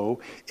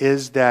 though,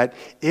 is that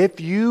if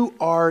you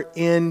are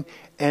in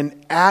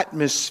an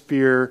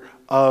atmosphere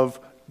of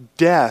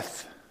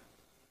death,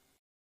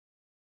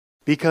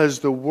 because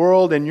the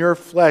world and your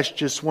flesh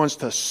just wants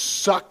to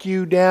suck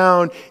you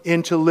down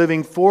into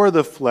living for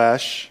the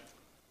flesh,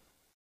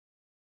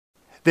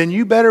 then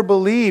you better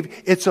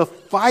believe it's a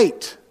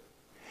fight.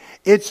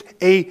 It's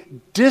a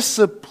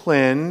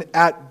discipline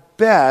at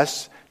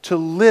best to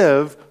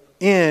live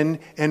in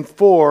and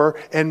for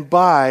and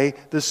by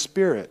the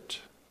Spirit.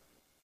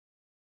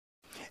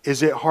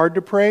 Is it hard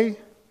to pray?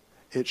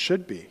 It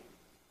should be,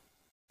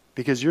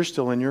 because you're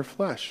still in your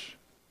flesh.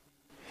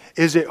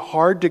 Is it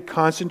hard to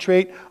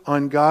concentrate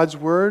on God's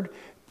Word?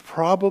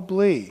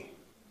 Probably.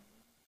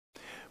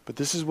 But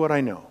this is what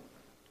I know.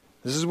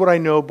 This is what I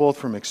know both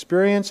from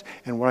experience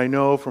and what I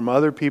know from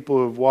other people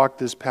who have walked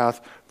this path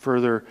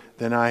further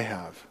than I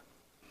have.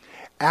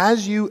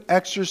 As you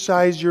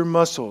exercise your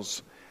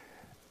muscles,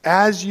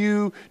 as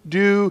you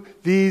do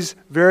these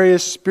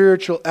various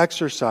spiritual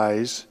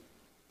exercise,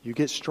 you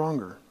get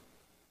stronger.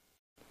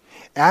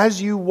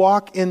 As you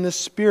walk in the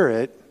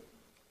Spirit,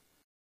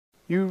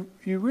 you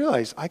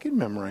realize, I can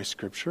memorize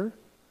Scripture.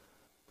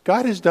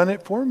 God has done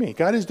it for me.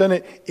 God has done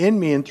it in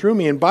me and through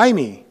me and by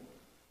me.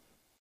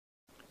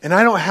 And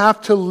I don't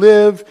have to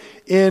live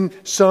in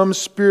some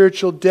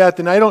spiritual death.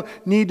 And I don't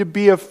need to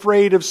be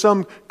afraid of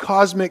some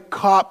cosmic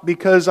cop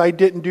because I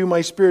didn't do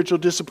my spiritual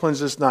disciplines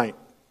this night.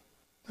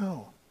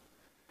 No.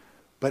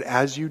 But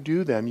as you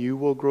do them, you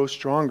will grow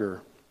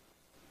stronger.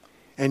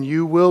 And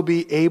you will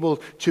be able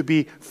to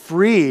be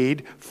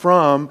freed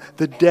from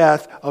the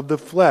death of the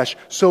flesh.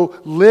 So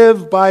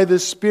live by the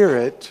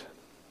Spirit,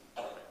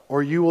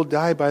 or you will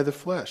die by the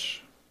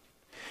flesh.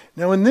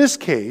 Now in this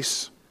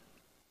case,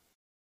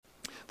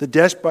 the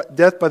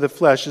death by the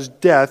flesh is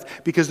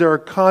death because there are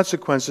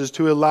consequences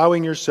to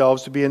allowing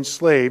yourselves to be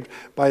enslaved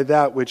by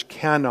that which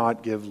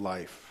cannot give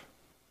life.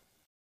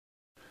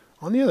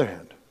 On the other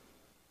hand,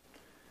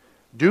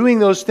 doing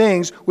those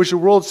things which the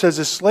world says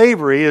is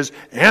slavery is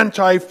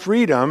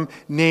anti-freedom,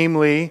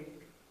 namely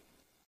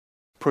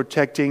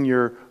protecting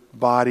your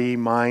body,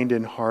 mind,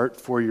 and heart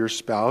for your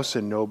spouse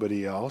and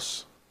nobody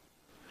else.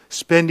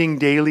 Spending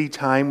daily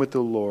time with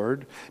the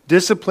Lord,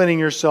 disciplining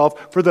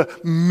yourself for the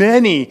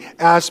many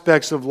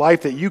aspects of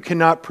life that you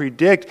cannot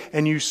predict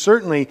and you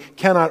certainly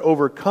cannot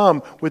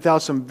overcome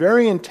without some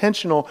very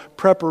intentional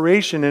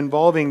preparation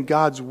involving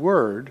God's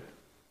Word.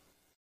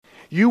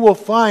 You will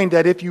find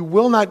that if you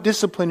will not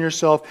discipline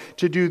yourself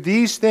to do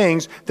these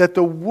things, that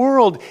the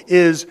world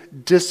is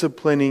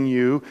disciplining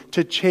you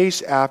to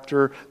chase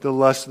after the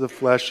lust of the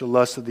flesh, the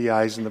lust of the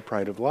eyes, and the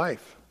pride of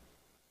life.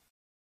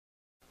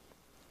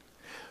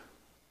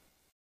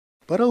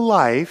 But a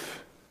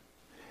life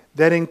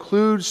that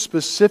includes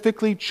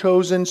specifically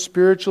chosen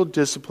spiritual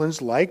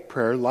disciplines like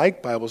prayer,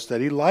 like Bible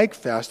study, like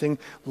fasting,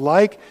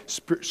 like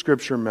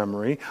scripture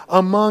memory,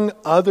 among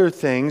other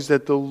things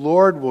that the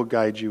Lord will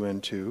guide you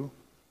into,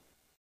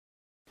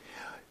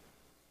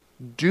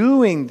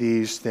 doing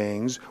these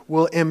things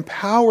will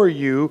empower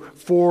you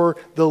for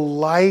the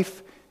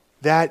life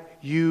that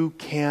you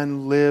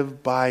can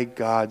live by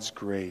God's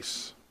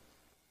grace.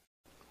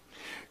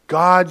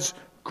 God's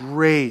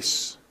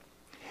grace.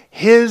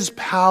 His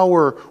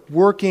power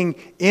working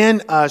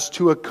in us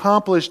to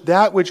accomplish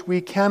that which we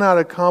cannot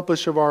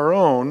accomplish of our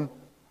own,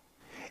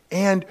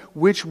 and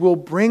which will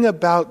bring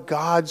about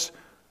God's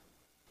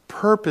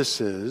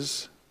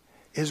purposes,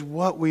 is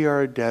what we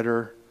are a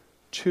debtor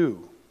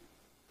to.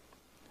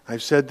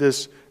 I've said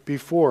this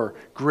before.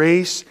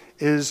 Grace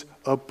is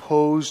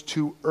opposed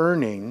to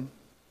earning,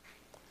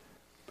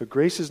 but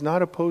grace is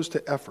not opposed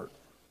to effort.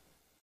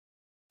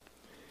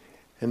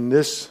 And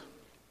this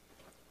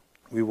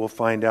we will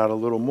find out a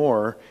little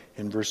more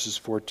in verses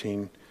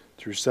 14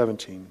 through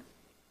 17.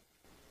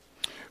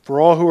 For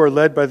all who are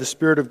led by the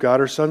Spirit of God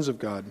are sons of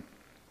God.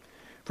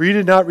 For you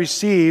did not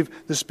receive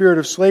the spirit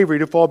of slavery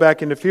to fall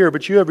back into fear,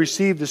 but you have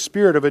received the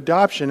spirit of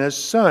adoption as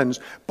sons,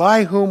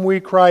 by whom we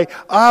cry,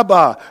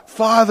 Abba,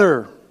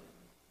 Father.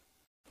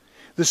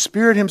 The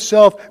Spirit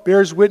Himself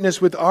bears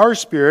witness with our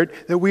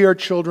spirit that we are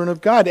children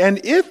of God.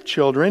 And if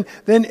children,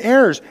 then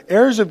heirs,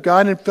 heirs of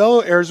God and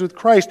fellow heirs with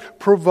Christ,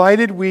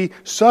 provided we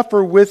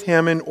suffer with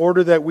Him in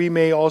order that we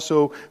may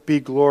also be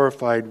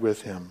glorified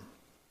with Him.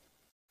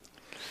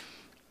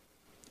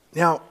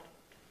 Now,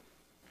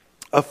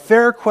 a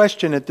fair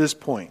question at this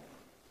point,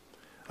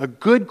 a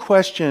good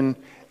question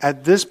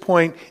at this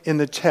point in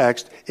the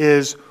text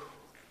is,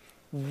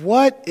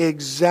 what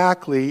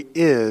exactly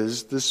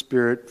is the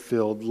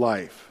Spirit-filled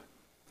life?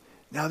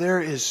 Now, there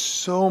is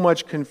so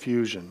much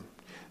confusion.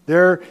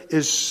 There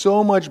is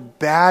so much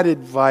bad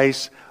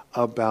advice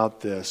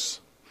about this.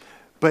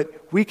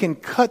 But we can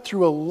cut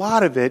through a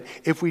lot of it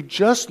if we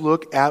just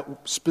look at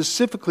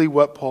specifically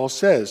what Paul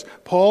says.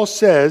 Paul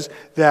says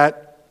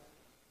that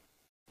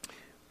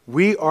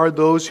we are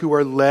those who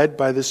are led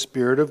by the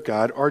Spirit of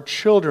God, are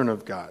children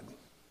of God.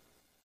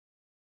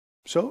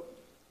 So,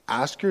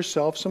 ask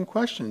yourself some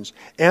questions.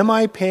 Am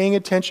I paying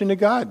attention to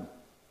God?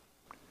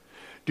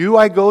 Do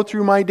I go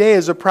through my day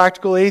as a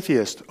practical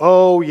atheist?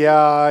 Oh, yeah,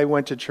 I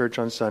went to church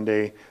on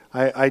Sunday.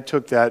 I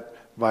took that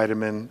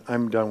vitamin.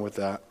 I'm done with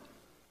that.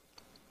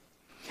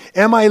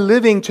 Am I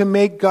living to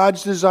make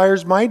God's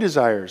desires my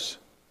desires?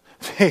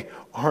 They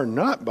are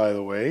not, by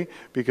the way,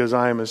 because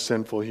I am a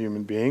sinful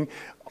human being.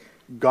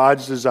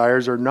 God's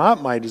desires are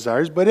not my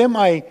desires, but am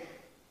I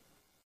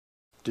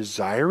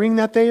desiring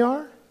that they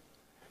are?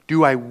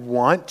 Do I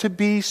want to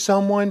be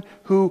someone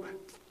who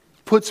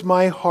puts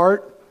my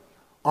heart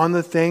on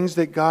the things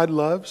that God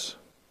loves?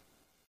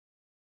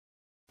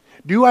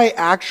 Do I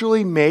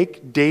actually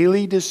make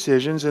daily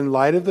decisions in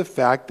light of the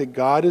fact that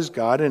God is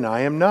God and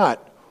I am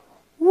not?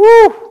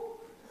 Woo!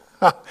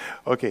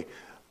 Okay,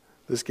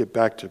 let's get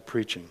back to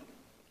preaching.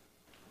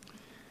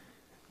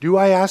 Do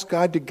I ask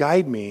God to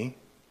guide me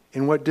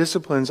in what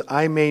disciplines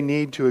I may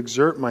need to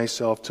exert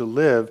myself to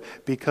live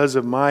because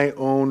of my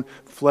own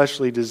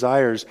fleshly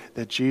desires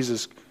that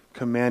Jesus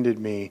commanded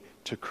me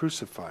to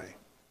crucify?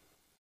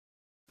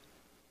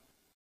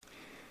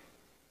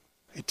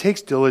 It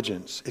takes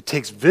diligence. It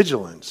takes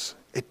vigilance.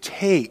 It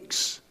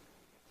takes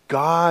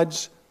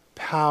God's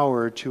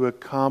power to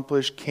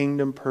accomplish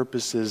kingdom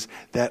purposes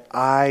that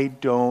I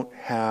don't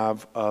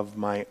have of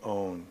my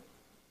own.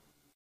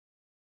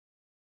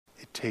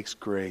 It takes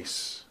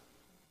grace.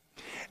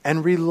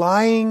 And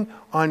relying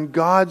on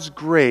God's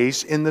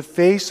grace in the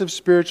face of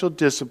spiritual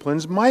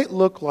disciplines might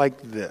look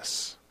like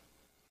this.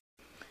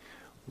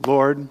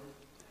 Lord,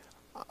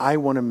 I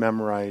want to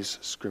memorize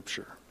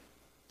Scripture.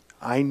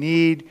 I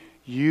need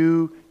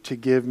you to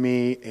give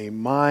me a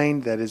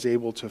mind that is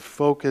able to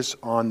focus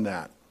on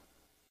that.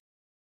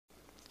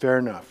 Fair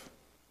enough.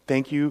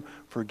 Thank you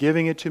for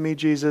giving it to me,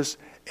 Jesus.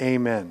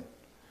 Amen.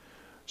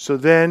 So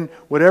then,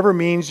 whatever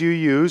means you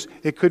use,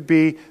 it could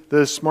be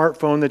the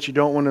smartphone that you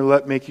don't want to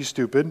let make you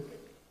stupid.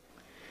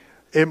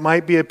 It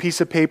might be a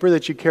piece of paper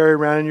that you carry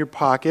around in your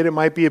pocket. It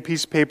might be a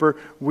piece of paper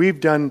we've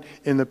done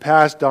in the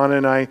past. Donna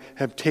and I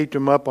have taped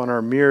them up on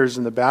our mirrors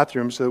in the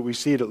bathroom so that we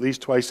see it at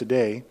least twice a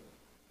day.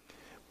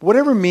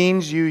 Whatever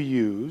means you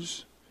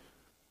use,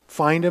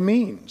 find a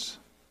means.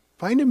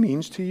 Find a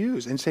means to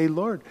use and say,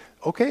 Lord,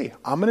 okay,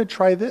 I'm going to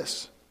try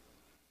this.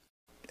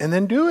 And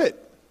then do it.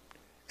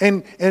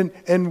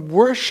 And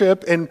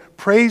worship and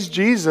praise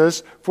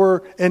Jesus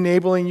for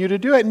enabling you to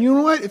do it. And you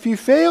know what? If you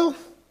fail,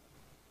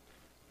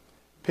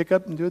 pick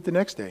up and do it the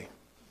next day.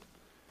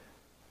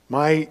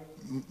 My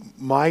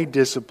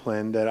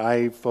discipline that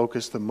I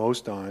focus the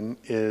most on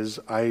is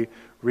I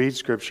read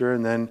Scripture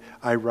and then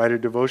I write a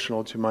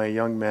devotional to my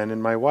young men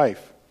and my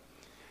wife.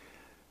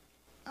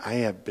 I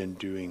have been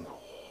doing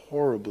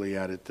horribly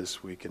at it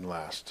this week and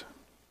last.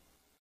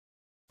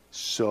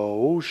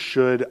 So,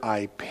 should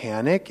I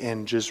panic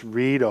and just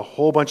read a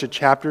whole bunch of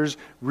chapters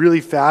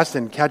really fast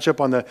and catch up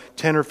on the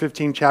 10 or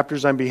 15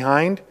 chapters I'm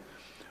behind?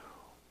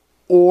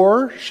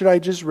 Or should I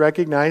just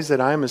recognize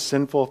that I'm a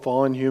sinful,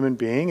 fallen human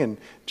being and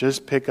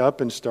just pick up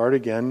and start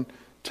again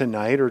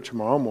tonight or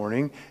tomorrow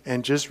morning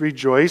and just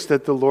rejoice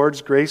that the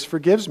Lord's grace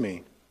forgives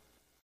me?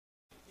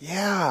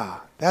 Yeah,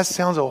 that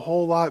sounds a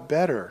whole lot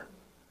better.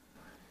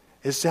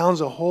 It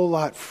sounds a whole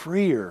lot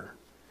freer.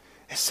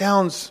 It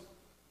sounds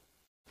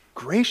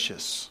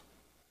gracious.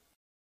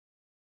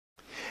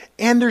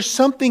 And there's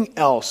something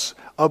else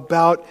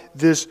about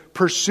this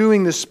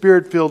pursuing the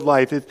Spirit-filled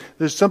life.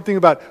 There's something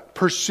about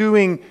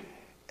pursuing,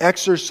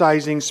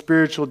 exercising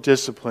spiritual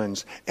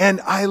disciplines.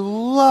 And I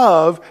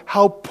love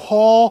how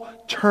Paul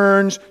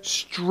turns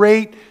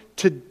straight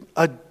to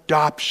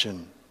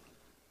adoption.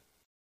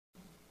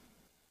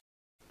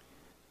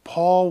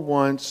 Paul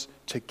wants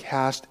to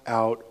cast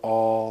out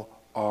all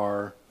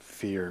our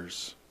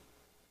fears.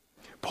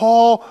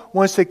 Paul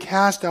wants to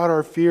cast out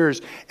our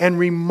fears and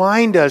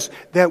remind us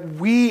that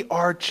we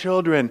are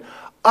children.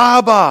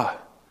 Abba,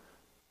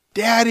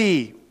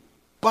 Daddy,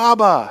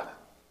 Baba,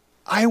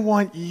 I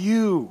want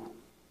you.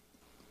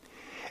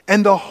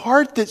 And the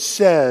heart that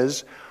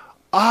says,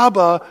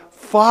 Abba,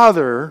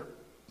 Father,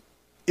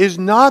 is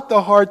not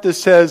the heart that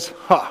says,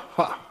 ha,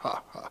 ha,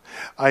 ha, ha.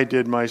 I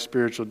did my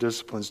spiritual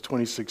disciplines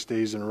 26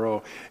 days in a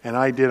row, and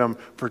I did them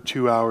for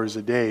 2 hours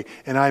a day,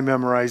 and I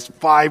memorized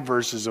 5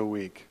 verses a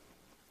week.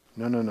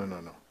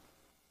 No.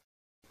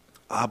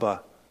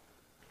 Abba,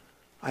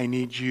 I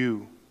need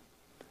you.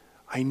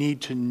 I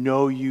need to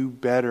know you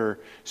better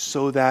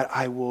so that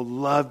I will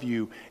love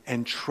you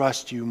and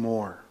trust you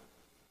more.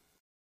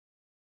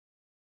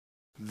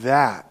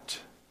 That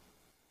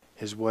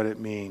is what it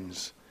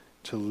means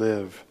to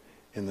live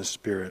in the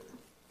Spirit.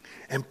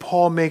 And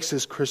Paul makes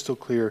this crystal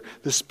clear.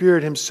 The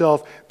Spirit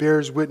himself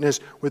bears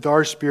witness with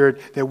our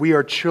spirit that we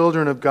are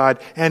children of God.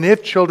 And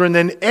if children,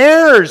 then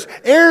heirs,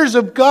 heirs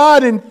of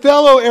God and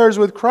fellow heirs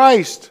with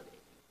Christ.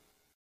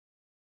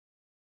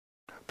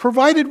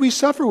 Provided we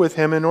suffer with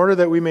him in order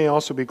that we may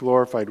also be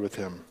glorified with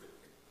him.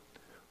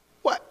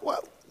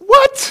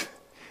 What?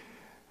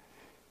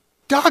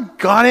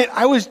 Doggone it,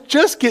 I was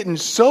just getting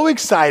so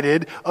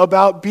excited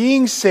about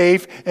being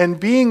safe and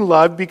being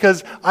loved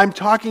because I'm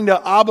talking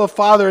to Abba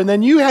Father, and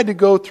then you had to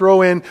go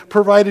throw in,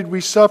 provided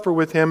we suffer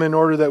with him in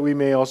order that we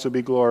may also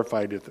be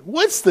glorified with him.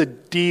 What's the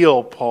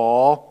deal,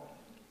 Paul?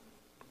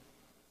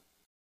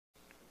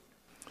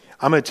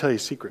 I'm going to tell you a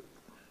secret.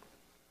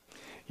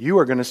 You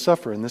are going to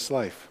suffer in this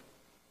life.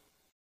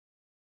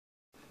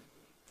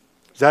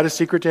 Is that a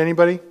secret to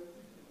anybody?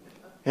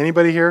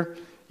 Anybody here?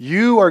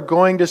 You are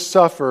going to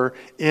suffer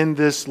in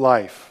this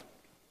life.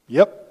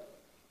 Yep.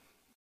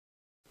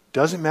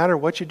 Doesn't matter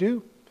what you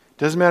do.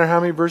 Doesn't matter how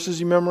many verses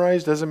you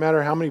memorize. Doesn't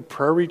matter how many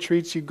prayer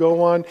retreats you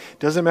go on.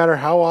 Doesn't matter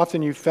how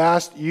often you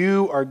fast.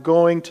 You are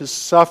going to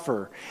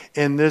suffer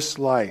in this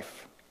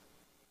life.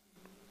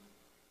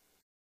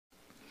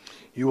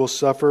 You will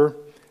suffer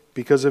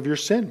because of your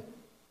sin.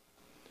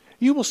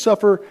 You will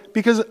suffer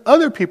because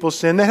other people's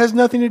sin that has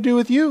nothing to do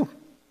with you.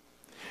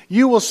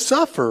 You will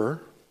suffer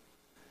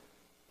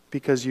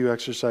because you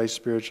exercise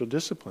spiritual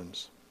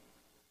disciplines.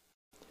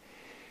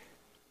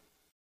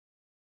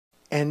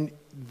 And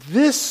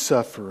this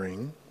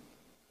suffering,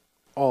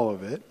 all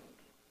of it,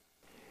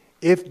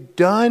 if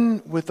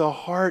done with a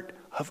heart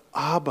of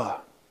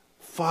Abba,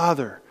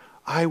 Father,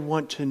 I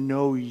want to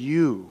know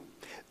you,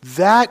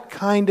 that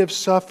kind of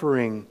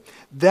suffering,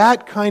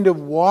 that kind of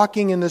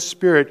walking in the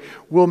Spirit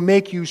will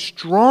make you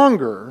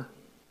stronger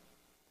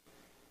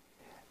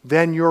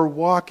than your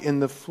walk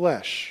in the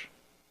flesh,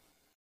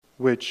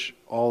 which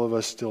all of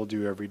us still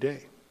do every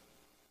day.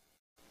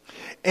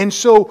 And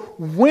so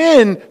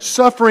when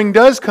suffering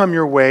does come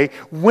your way,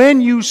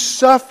 when you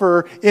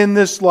suffer in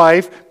this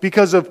life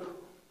because of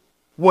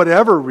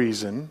whatever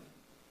reason,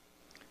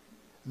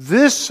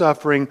 this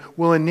suffering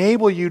will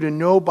enable you to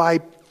know by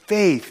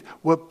faith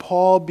what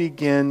Paul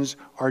begins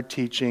our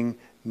teaching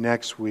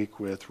next week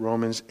with,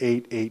 Romans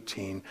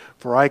 8:18.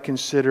 For I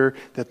consider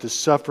that the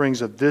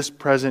sufferings of this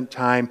present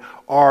time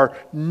are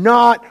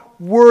not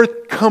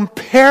worth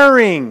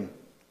comparing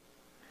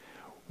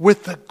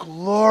with the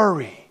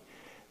glory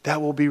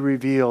that will be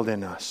revealed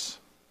in us.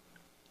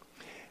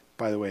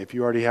 By the way, if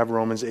you already have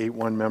Romans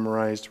 8:1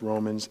 memorized,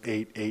 Romans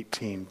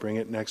 8:18, bring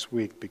it next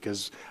week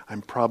because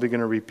I'm probably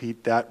going to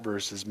repeat that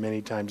verse as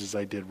many times as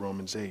I did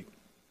Romans 8.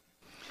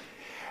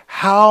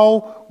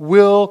 How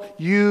will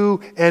you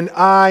and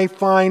I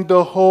find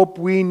the hope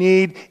we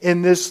need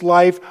in this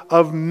life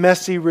of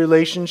messy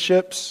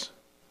relationships,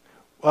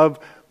 of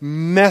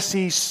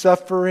messy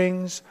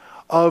sufferings,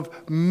 of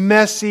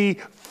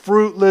messy,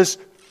 fruitless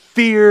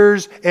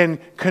fears and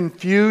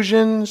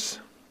confusions?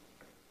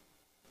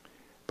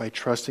 By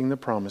trusting the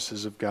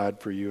promises of God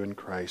for you in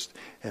Christ.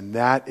 And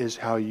that is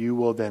how you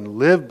will then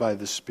live by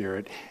the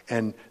Spirit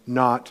and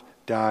not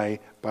die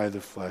by the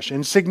flesh.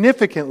 And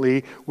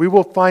significantly, we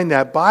will find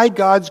that by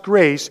God's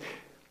grace,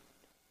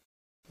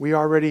 we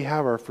already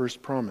have our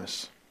first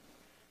promise.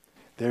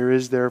 There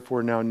is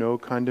therefore now no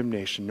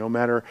condemnation. No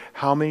matter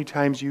how many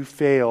times you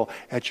fail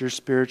at your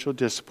spiritual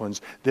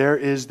disciplines, there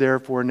is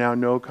therefore now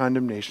no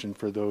condemnation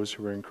for those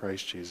who are in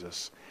Christ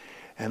Jesus.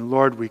 And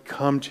Lord, we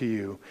come to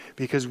you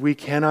because we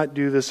cannot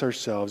do this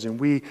ourselves, and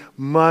we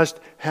must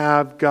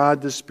have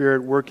God the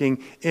Spirit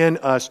working in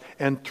us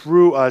and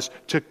through us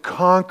to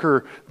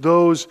conquer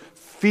those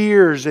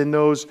fears and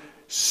those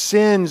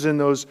sins and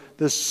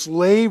the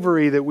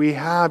slavery that we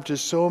have to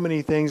so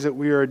many things that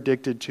we are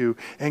addicted to.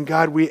 And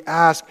God, we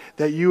ask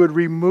that you would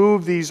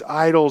remove these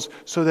idols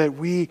so that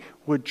we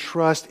would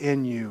trust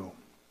in you.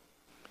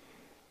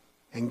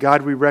 And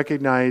God, we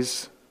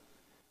recognize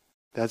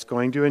that's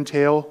going to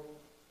entail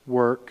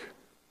work,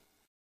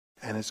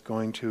 and it's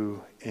going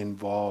to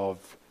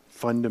involve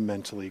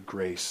fundamentally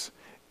grace.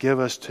 Give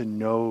us to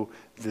know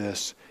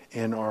this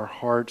in our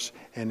hearts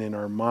and in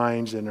our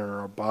minds and in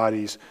our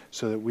bodies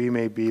so that we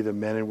may be the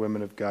men and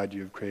women of God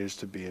you have created us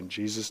to be. In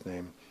Jesus'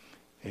 name,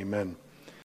 amen.